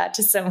to do that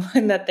to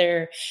someone that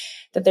they're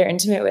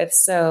intimate with.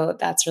 So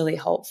that's really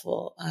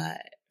helpful,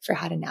 for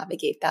how to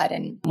navigate that.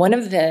 And one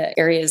of the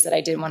areas that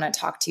I did want to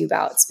talk to you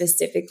about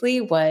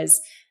specifically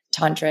was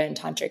Tantra and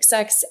tantric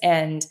sex.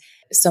 And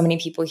so many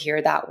people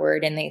hear that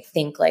word and they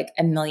think like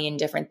a million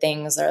different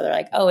things, or they're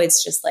like, oh,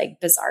 it's just like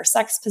bizarre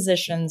sex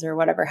positions or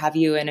whatever have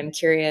you. And I'm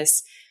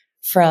curious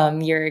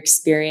from your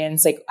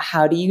experience, like,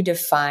 how do you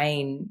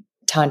define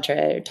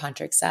Tantra or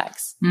tantric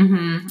sex?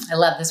 I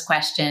love this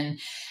question.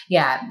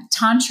 Yeah.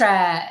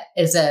 Tantra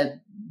is a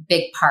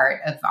big part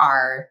of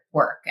our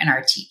work and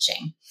our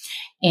teaching.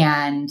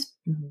 And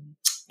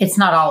it's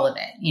not all of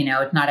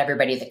it, not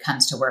everybody that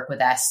comes to work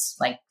with us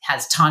like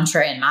has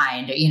Tantra in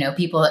mind.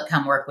 People that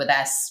come work with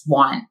us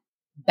want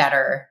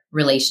better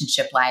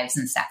relationship lives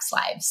and sex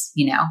lives,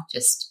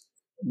 just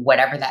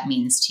whatever that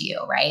means to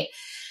you. Right.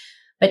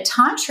 But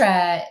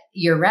Tantra,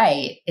 you're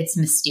right. It's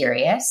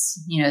mysterious.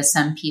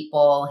 Some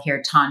people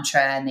hear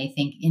Tantra and they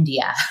think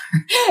India,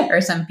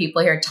 or some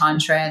people hear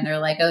Tantra and they're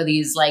like, oh,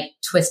 these like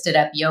twisted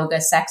up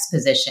yoga sex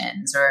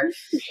positions, or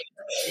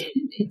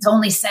it's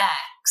only sex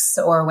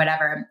or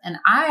whatever.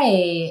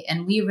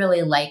 And we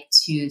really like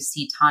to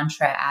see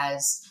Tantra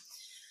as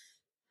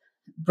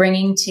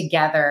bringing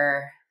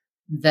together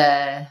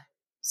the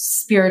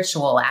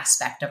spiritual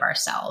aspect of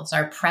ourselves,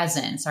 our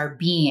presence, our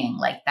being,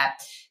 like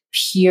that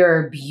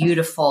pure,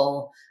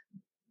 beautiful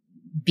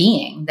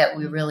being that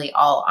we really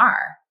all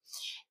are.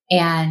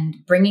 And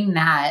bringing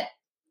that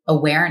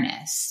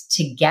awareness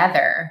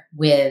together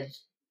with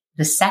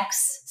the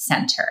sex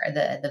center,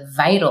 the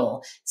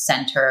vital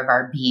center of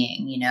our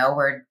being,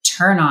 where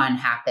turn on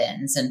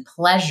happens, and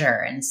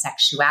pleasure and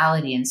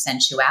sexuality and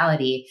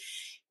sensuality,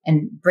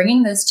 and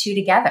bringing those two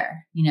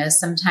together.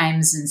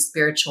 Sometimes in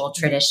spiritual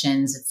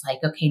traditions, it's like,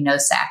 okay, no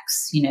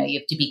sex, you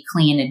have to be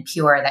clean and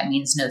pure. That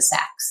means no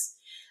sex.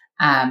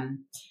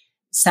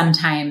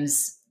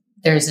 Sometimes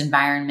there's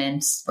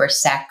environments where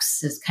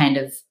sex is kind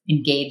of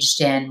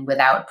engaged in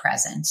without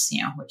presence,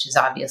 which is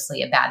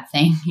obviously a bad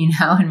thing.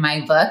 In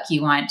my book,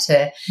 you want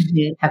to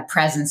have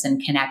presence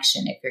and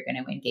connection if you're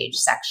going to engage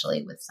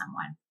sexually with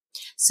someone.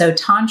 So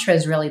Tantra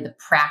is really the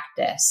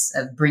practice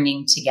of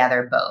bringing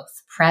together both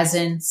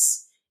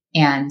presence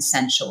and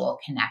sensual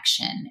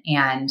connection.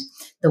 And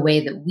the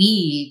way that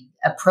we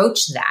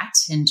approach that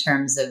in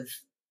terms of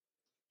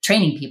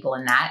training people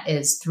in that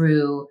is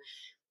through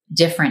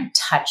different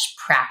touch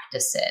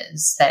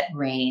practices that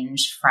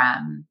range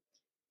from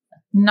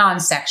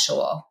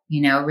non-sexual,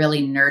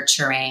 really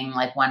nurturing,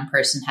 like one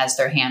person has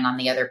their hand on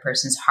the other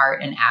person's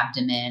heart and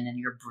abdomen and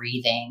you're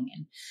breathing,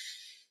 and,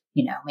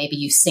 maybe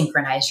you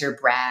synchronize your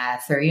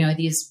breath, or,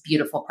 these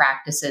beautiful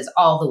practices,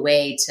 all the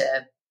way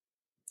to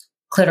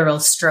clitoral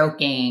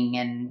stroking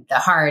and the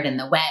hard and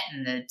the wet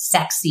and the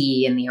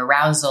sexy and the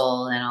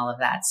arousal and all of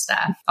that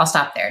stuff. I'll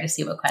stop there to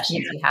see what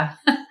questions you have.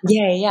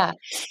 Yeah.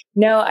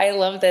 No, I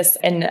love this.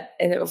 And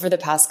over the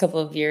past couple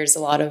of years, a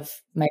lot of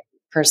my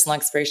personal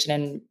exploration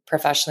and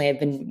professionally, I've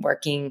been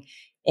working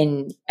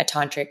in a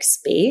tantric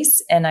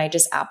space, and I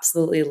just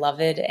absolutely love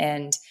it.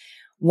 And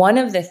one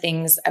of the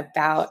things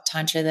about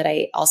Tantra that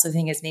I also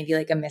think is maybe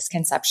like a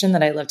misconception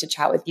that I love to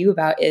chat with you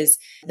about is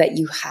that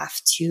you have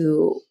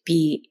to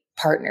be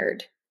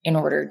partnered in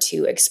order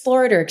to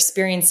explore it or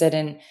experience it.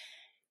 And,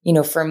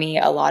 for me,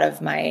 a lot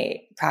of my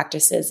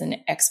practices and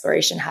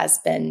exploration has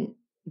been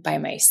by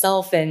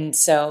myself. And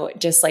so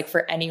just like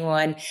for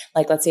anyone,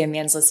 like let's say a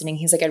man's listening,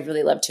 he's like, I'd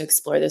really love to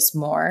explore this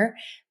more,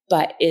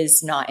 but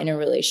is not in a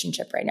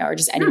relationship right now, or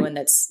just anyone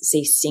that's,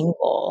 say,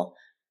 single,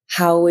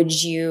 how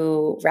would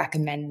you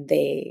recommend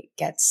they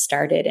get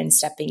started in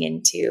stepping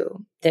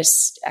into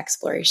this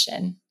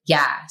exploration?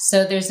 Yeah.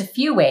 So there's a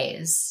few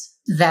ways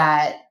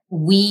that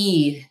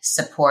we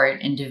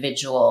support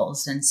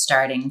individuals in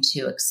starting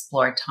to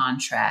explore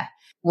Tantra.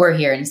 We're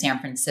here in San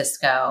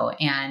Francisco,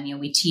 and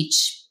we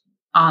teach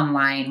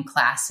online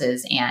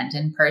classes and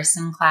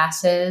in-person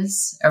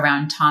classes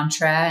around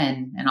Tantra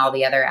and all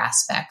the other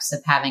aspects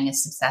of having a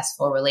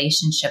successful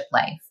relationship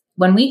life.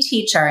 when we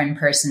teach our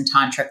in-person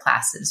Tantra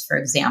classes, for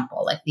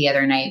example, like the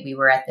other night, we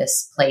were at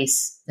this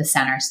place, the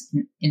center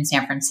in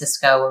San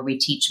Francisco, where we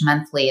teach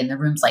monthly, and the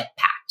room's like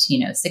packed,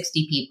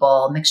 60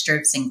 people, mixture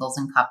of singles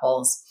and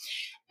couples.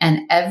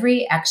 And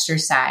every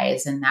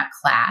exercise in that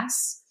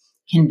class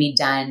can be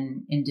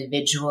done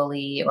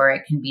individually or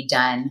it can be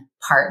done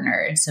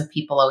partnered. So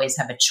people always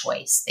have a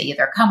choice. They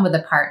either come with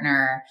a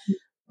partner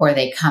or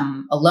they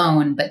come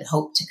alone, but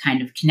hope to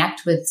kind of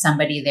connect with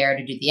somebody there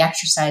to do the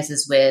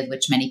exercises with,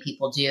 which many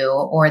people do,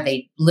 or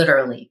they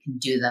literally can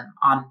do them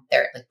on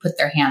put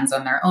their hands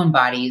on their own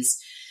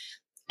bodies.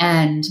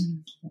 And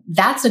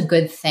that's a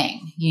good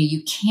thing.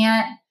 You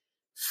can't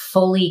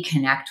fully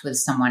connect with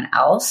someone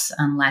else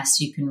unless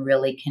you can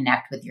really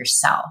connect with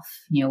yourself.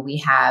 We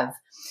have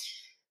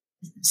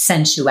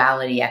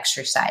sensuality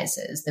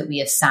exercises that we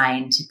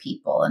assign to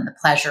people in the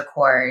pleasure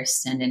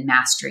course and in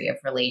mastery of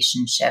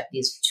relationship.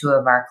 These are two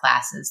of our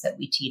classes that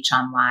we teach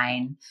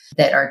online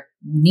that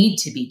need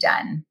to be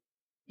done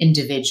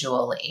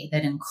individually,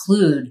 that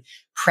include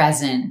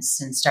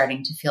presence and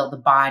starting to feel the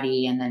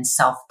body, and then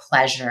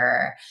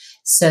self-pleasure,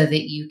 so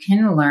that you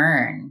can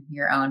learn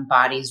your own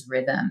body's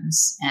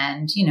rhythms.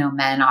 And,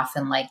 men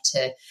often like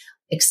to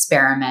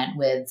experiment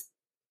with,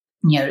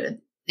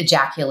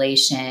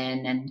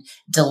 ejaculation and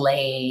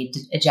delayed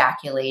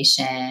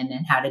ejaculation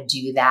and how to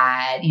do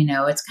that.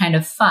 It's kind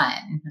of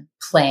fun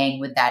playing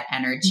with that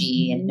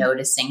energy and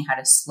noticing how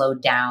to slow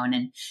down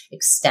and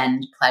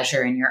extend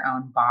pleasure in your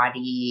own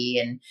body.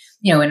 And,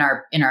 in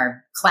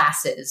our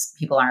classes,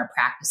 people aren't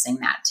practicing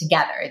that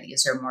together.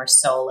 These are more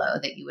solo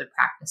that you would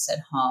practice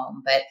at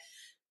home, but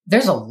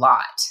there's a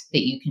lot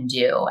that you can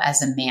do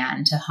as a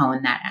man to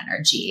hone that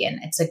energy. And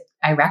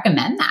I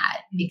recommend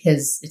that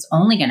because it's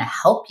only going to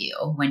help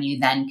you when you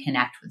then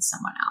connect with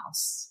someone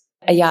else.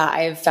 Yeah,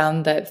 I've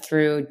found that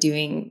through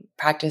doing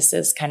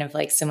practices kind of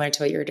like similar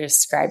to what you're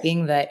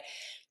describing, that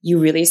you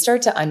really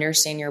start to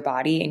understand your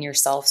body and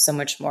yourself so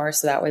much more.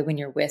 So that way, when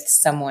you're with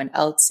someone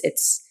else,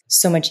 it's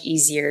so much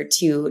easier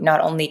to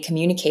not only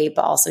communicate,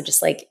 but also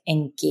just like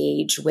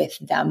engage with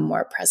them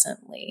more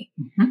presently.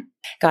 Mm-hmm.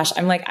 Gosh,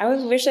 I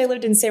wish I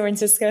lived in San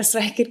Francisco so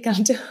I could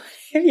come to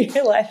one of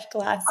your live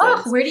classes.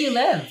 Oh, where do you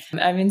live?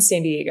 I'm in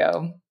San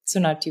Diego, so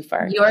not too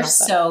far. You're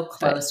so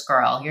close,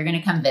 girl. You're going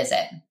to come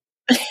visit.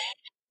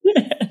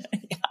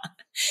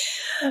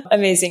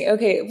 Amazing.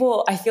 Okay.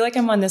 Well, I feel like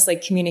I'm on this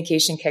like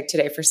communication kick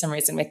today for some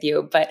reason with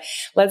you, but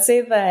let's say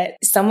that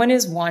someone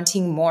is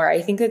wanting more.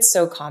 I think it's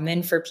so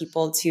common for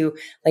people to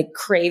like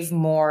crave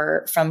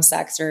more from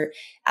sex, or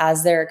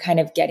as they're kind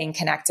of getting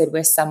connected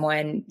with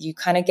someone, you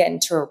kind of get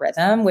into a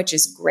rhythm, which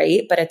is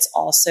great, but it's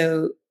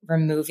also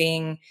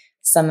removing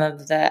some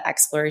of the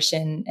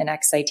exploration and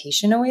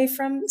excitation away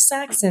from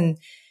sex. And,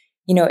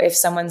 if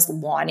someone's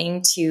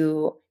wanting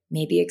to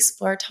maybe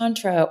explore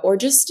Tantra or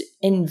just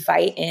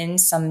invite in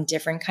some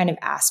different kind of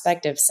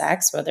aspect of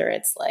sex, whether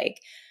it's like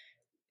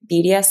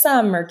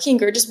BDSM or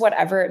kink or just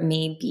whatever it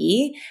may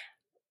be,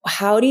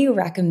 how do you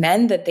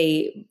recommend that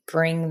they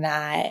bring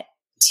that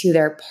to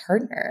their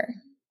partner?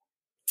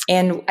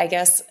 And I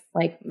guess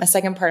like a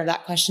second part of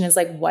that question is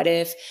like, what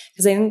if,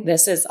 because I think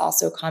this is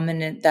also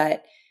common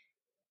that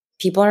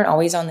people aren't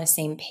always on the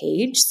same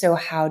page. So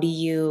how do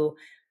you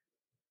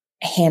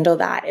handle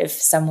that if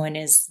someone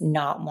is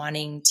not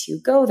wanting to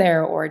go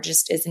there or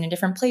just is in a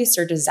different place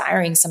or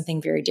desiring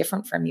something very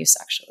different from you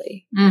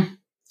sexually?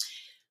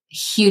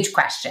 Huge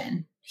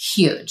question.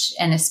 Huge.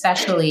 And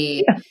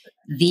especially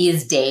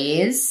these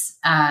days,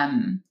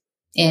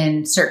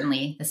 in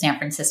certainly the San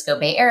Francisco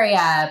Bay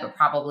Area, but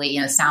probably,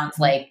 sounds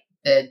like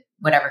the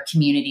whatever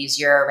communities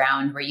you're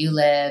around where you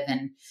live.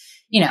 And,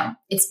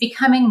 it's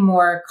becoming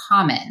more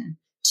common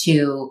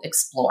to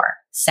explore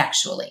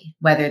sexually,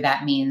 whether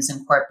that means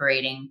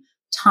incorporating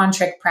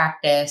tantric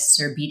practice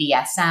or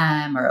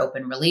BDSM or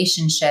open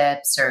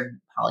relationships or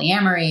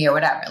polyamory or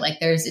whatever. Like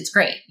it's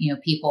great.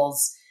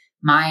 People's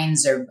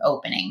minds are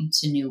opening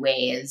to new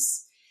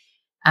ways.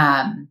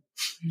 I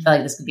feel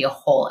like this could be a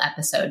whole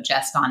episode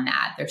just on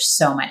that. There's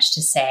so much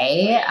to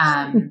say.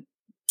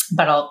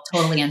 But I'll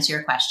totally answer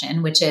your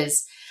question, which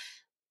is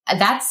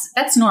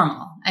that's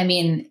normal. I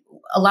mean,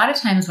 a lot of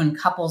times when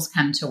couples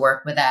come to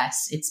work with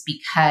us, it's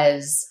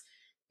because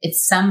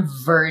it's some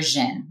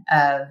version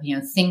of,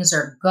 things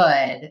are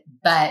good,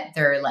 but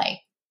they're like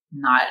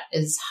not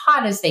as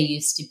hot as they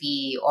used to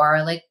be,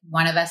 or like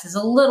one of us is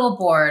a little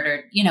bored,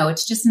 or,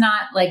 it's just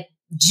not like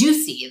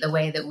juicy the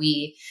way that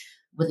we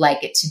would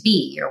like it to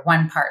be, or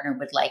one partner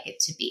would like it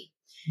to be.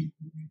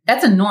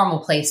 That's a normal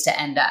place to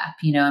end up.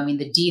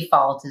 The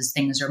default is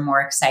things are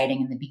more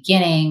exciting in the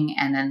beginning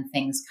and then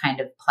things kind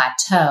of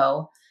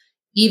plateau,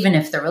 even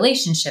if the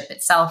relationship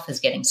itself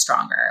is getting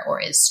stronger or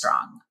is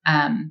strong.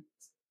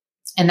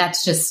 And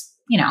that's just,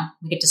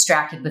 we get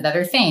distracted with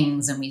other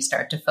things and we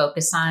start to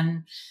focus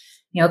on,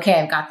 okay,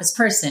 I've got this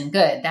person.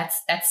 Good.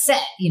 That's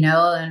it,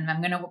 and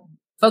I'm going to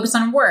focus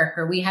on work,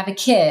 or we have a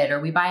kid, or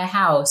we buy a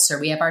house, or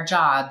we have our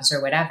jobs,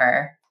 or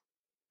whatever.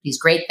 These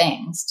great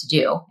things to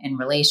do in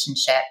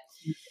relationship.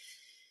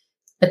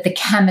 But the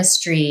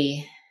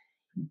chemistry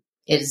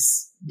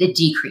it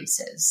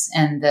decreases,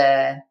 and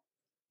the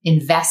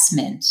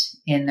investment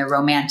in the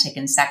romantic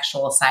and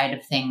sexual side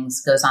of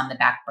things goes on the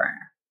back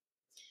burner,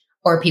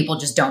 or people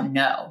just don't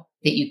know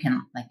that you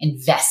can like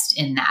invest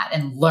in that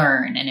and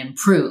learn and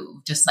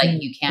improve just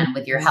like you can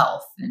with your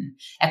health and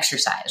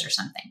exercise or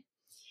something.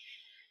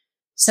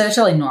 So it's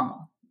really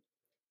normal.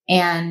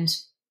 And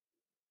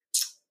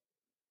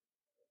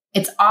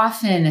it's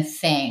often a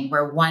thing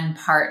where one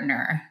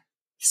partner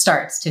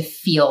starts to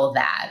feel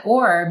that,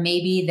 or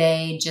maybe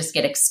they just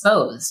get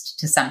exposed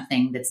to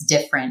something that's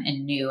different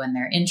and new and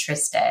they're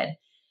interested.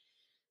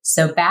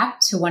 So back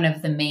to one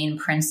of the main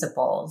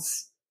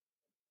principles,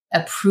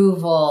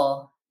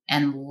 approval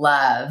and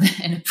love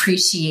and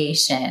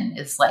appreciation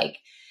is like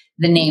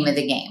the name of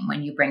the game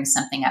when you bring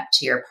something up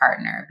to your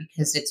partner,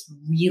 because it's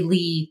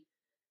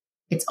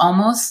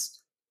almost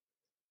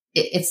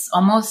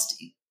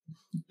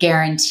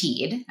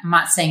guaranteed. I'm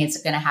not saying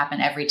it's going to happen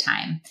every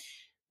time,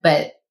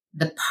 but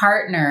the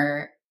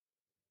partner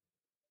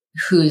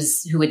who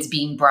it's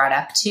being brought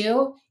up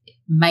to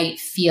might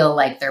feel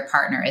like their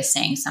partner is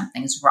saying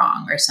something's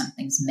wrong or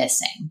something's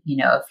missing. You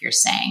know, if you're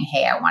saying,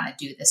 hey, I want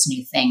to do this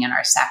new thing in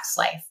our sex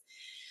life.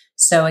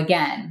 So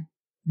again,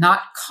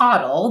 not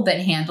coddle, but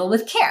handle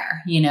with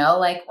care, you know,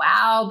 like,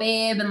 wow,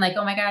 babe. And like,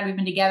 oh my God, we've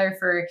been together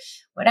for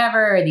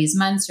whatever, these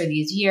months or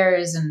these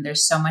years. And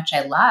there's so much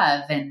I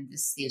love. And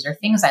these are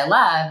things I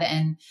love.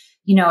 And,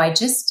 you know, I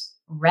just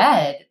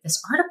read this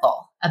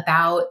article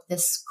about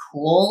this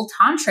cool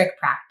tantric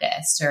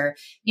practice, or,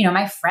 you know,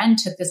 my friend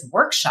took this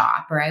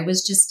workshop, or I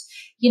was just,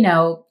 you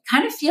know,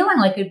 kind of feeling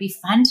like it'd be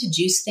fun to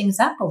juice things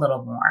up a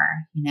little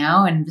more, you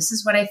know, and this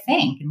is what I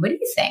think. And what do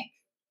you think?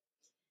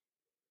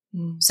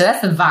 So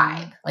that's the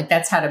vibe. Like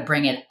that's how to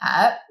bring it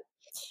up.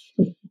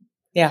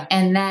 Yeah.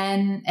 And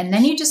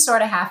then you just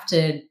sort of have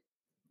to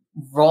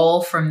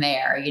roll from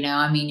there. You know,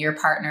 I mean, your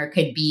partner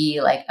could be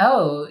like,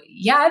 oh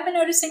yeah, I've been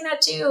noticing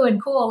that too.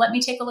 And cool. Let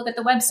me take a look at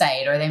the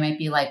website. Or they might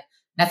be like,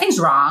 nothing's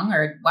wrong.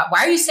 Or why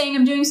are you saying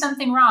I'm doing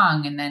something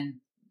wrong? And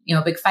then, you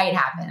know, a big fight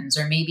happens.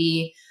 Or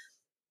maybe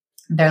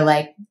they're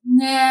like,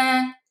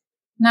 nah,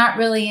 not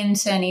really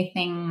into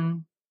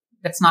anything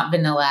that's not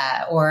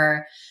vanilla.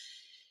 Or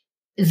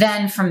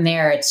then from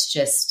there, it's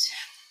just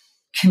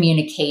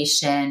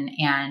communication,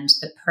 and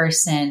the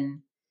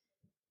person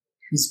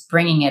who's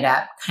bringing it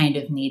up kind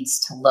of needs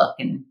to look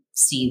and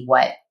see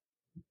what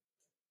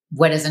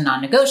is a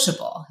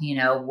non-negotiable, you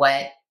know,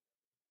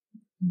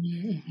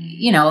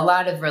 you know, a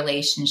lot of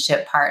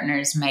relationship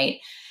partners might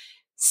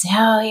say,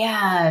 oh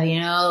yeah, you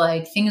know,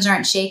 like things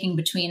aren't shaking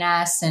between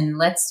us and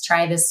let's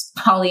try this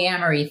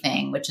polyamory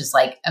thing, which is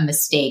like a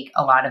mistake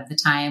a lot of the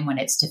time when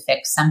it's to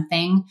fix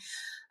something.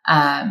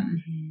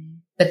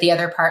 But the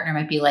other partner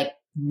might be like,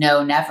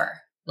 no,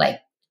 never, like,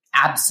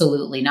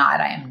 absolutely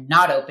not. I am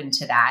not open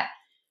to that.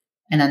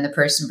 And then the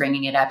person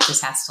bringing it up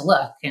just has to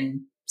look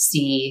and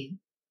see,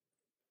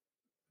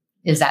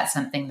 is that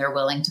something they're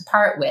willing to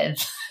part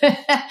with?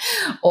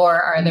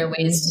 Or are there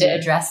ways to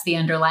address the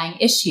underlying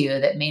issue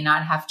that may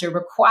not have to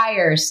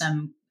require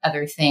some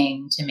other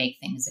thing to make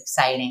things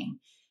exciting?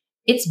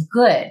 It's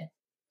good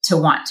to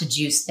want to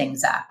juice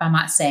things up. I'm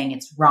not saying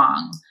it's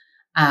wrong.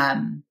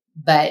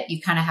 But you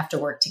kind of have to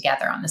work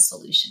together on the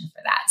solution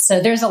for that.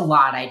 So there's a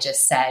lot I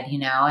just said, you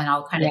know, and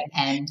I'll kind of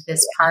end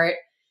this part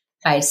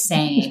by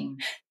saying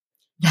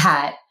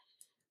that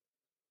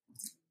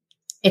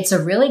it's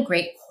a really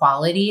great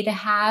quality to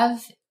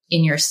have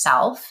in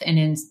yourself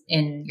and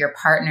in your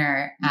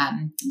partner,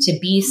 to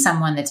be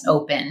someone that's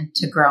open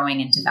to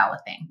growing and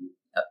developing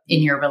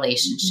in your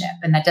relationship.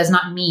 And that does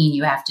not mean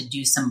you have to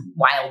do some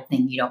wild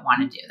thing you don't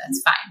want to do.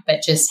 That's fine.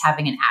 But just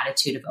having an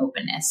attitude of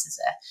openness is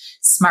a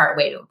smart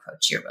way to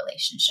approach your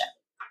relationship.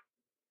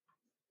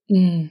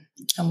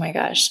 Oh my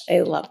gosh. I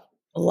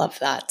love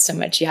that so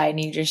much. Yeah. And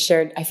you just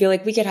shared, I feel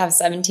like we could have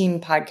 17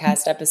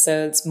 podcast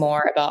episodes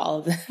more about all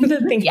of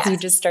the things you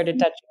just started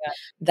touching on.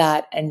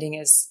 That ending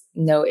is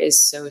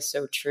so,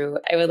 so true.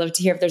 I would love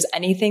to hear if there's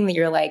anything that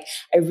you're like,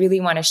 I really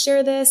want to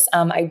share this.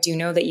 I do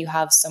know that you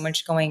have so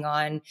much going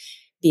on,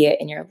 be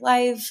it in your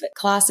live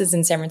classes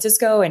in San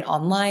Francisco and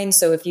online.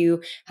 So if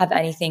you have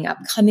anything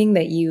upcoming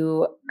that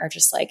you are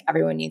just like,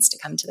 everyone needs to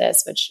come to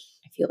this, which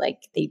I feel like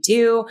they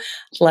do,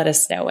 let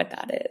us know what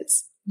that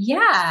is.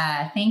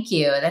 Yeah, thank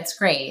you. That's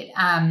great.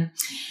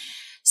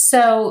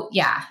 So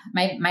yeah,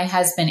 my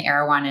husband,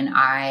 Erwan, and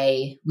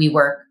I, we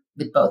work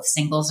with both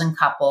singles and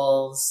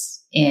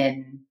couples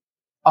in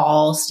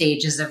all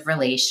stages of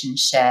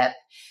relationship.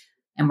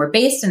 And we're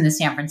based in the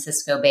San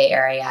Francisco Bay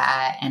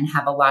Area and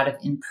have a lot of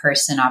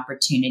in-person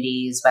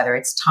opportunities, whether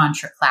it's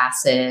Tantra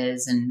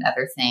classes and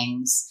other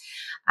things.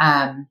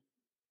 And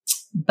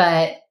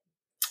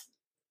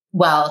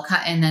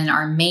then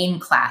our main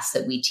class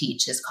that we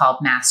teach is called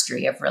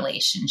Mastery of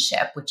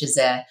Relationship, which is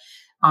a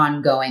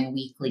ongoing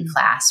weekly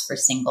class for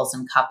singles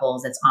and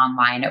couples. It's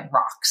online. It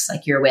rocks.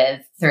 Like you're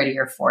with 30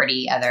 or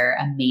 40 other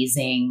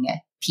amazing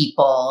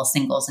people,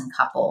 singles and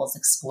couples,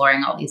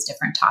 exploring all these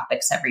different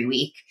topics every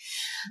week.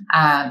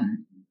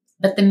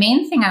 But the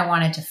main thing I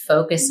wanted to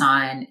focus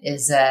on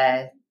is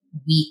a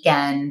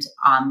weekend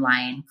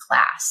online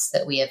class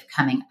that we have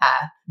coming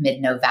up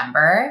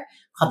mid-November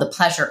called the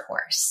Pleasure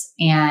Course.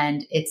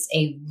 And it's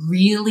a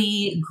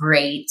really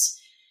great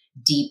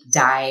deep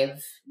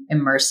dive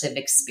immersive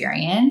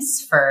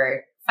experience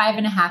for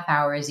 5.5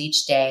 hours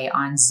each day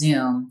on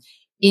Zoom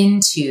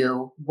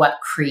into what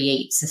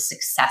creates a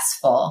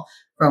successful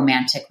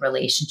romantic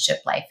relationship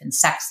life and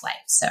sex life.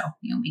 So,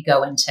 we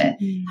go into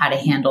how to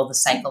handle the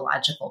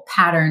psychological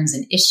patterns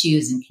and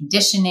issues and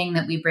conditioning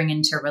that we bring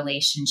into a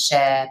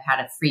relationship, how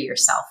to free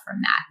yourself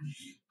from that,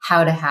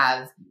 how to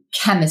have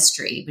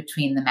chemistry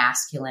between the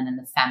masculine and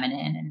the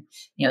feminine,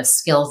 and,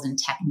 skills and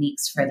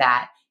techniques for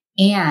that.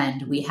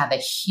 And we have a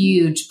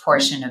huge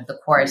portion of the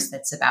course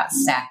that's about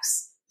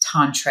sex,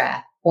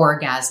 tantra,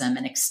 orgasm,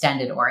 and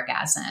extended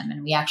orgasm.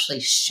 And we actually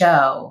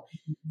show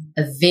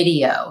a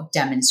video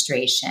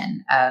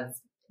demonstration of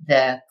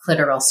the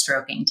clitoral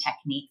stroking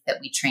technique that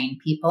we train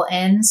people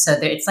in. So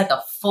it's like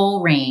a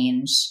full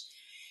range,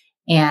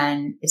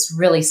 and it's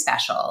really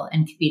special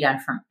and can be done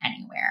from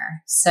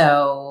anywhere.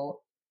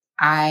 So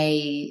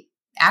I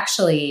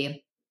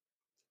actually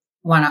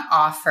want to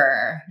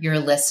offer your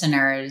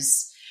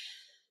listeners,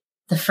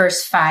 the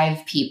first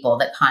 5 people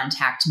that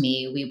contact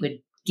me, we would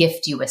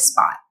gift you a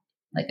spot,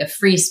 like a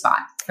free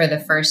spot for the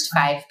first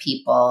 5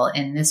 people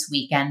in this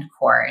weekend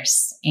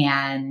course.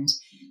 And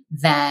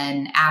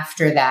then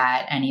after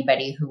that,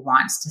 anybody who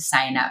wants to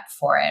sign up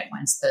for it,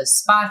 once those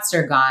spots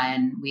are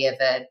gone, we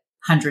have a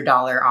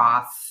 $100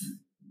 off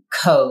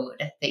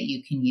code that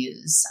you can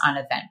use on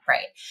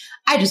Eventbrite.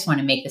 I just want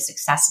to make this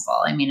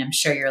accessible. I mean, I'm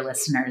sure your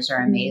listeners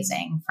are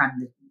amazing from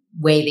the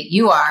way that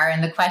you are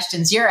and the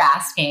questions you're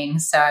asking.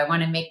 So I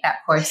want to make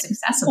that course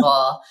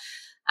accessible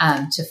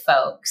to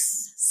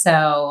folks.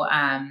 So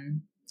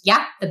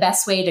the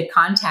best way to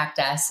contact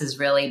us is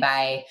really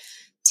by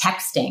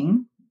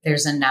texting.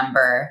 There's a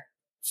number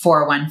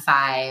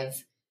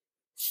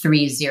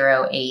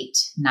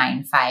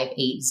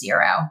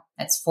 415-308-9580.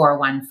 That's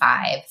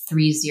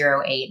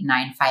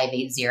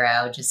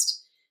 415-308-9580.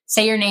 Just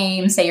say your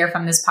name, say you're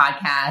from this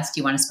podcast,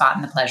 you want a spot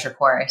in the Pleasure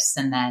Course,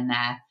 and then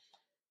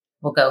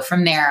we'll go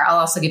from there. I'll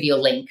also give you a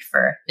link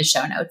for the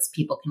show notes.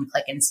 People can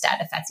click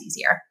instead if that's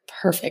easier.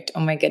 Perfect.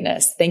 Oh my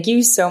goodness. Thank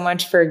you so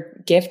much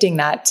for gifting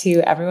that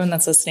to everyone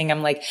that's listening.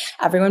 I'm like,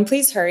 everyone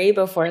please hurry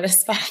before the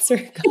spots are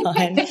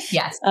gone.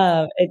 Yes.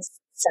 It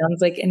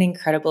sounds like an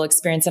incredible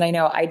experience. And I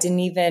know I didn't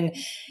even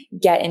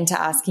get into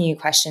asking you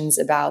questions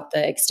about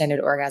the extended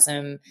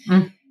orgasm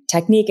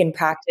technique and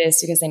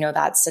practice, because I know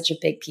that's such a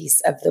big piece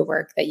of the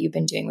work that you've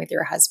been doing with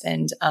your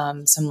husband. So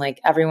I'm like,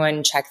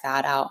 everyone check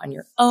that out on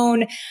your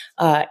own.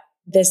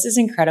 This is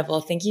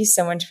incredible. Thank you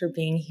so much for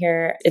being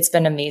here. It's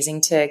been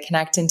amazing to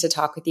connect and to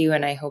talk with you.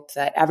 And I hope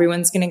that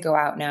everyone's going to go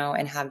out now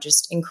and have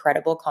just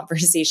incredible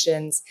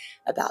conversations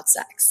about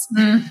sex.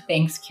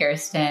 Thanks,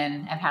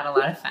 Kirsten. I've had a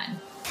lot of fun.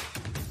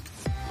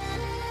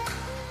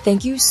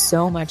 Thank you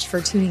so much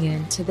for tuning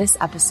in to this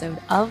episode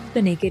of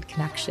The Naked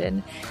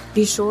Connection.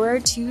 Be sure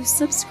to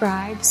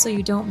subscribe so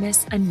you don't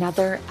miss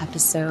another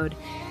episode.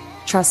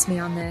 Trust me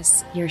on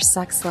this, your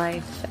sex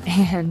life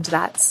and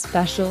that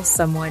special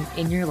someone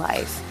in your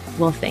life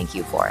will thank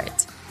you for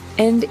it.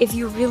 And if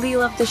you really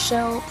love the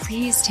show,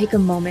 please take a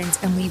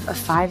moment and leave a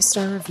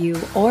 5-star review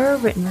or a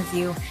written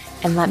review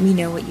and let me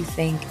know what you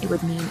think. It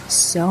would mean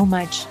so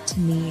much to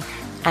me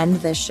and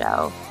this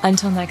show.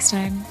 Until next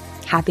time,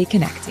 happy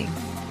connecting.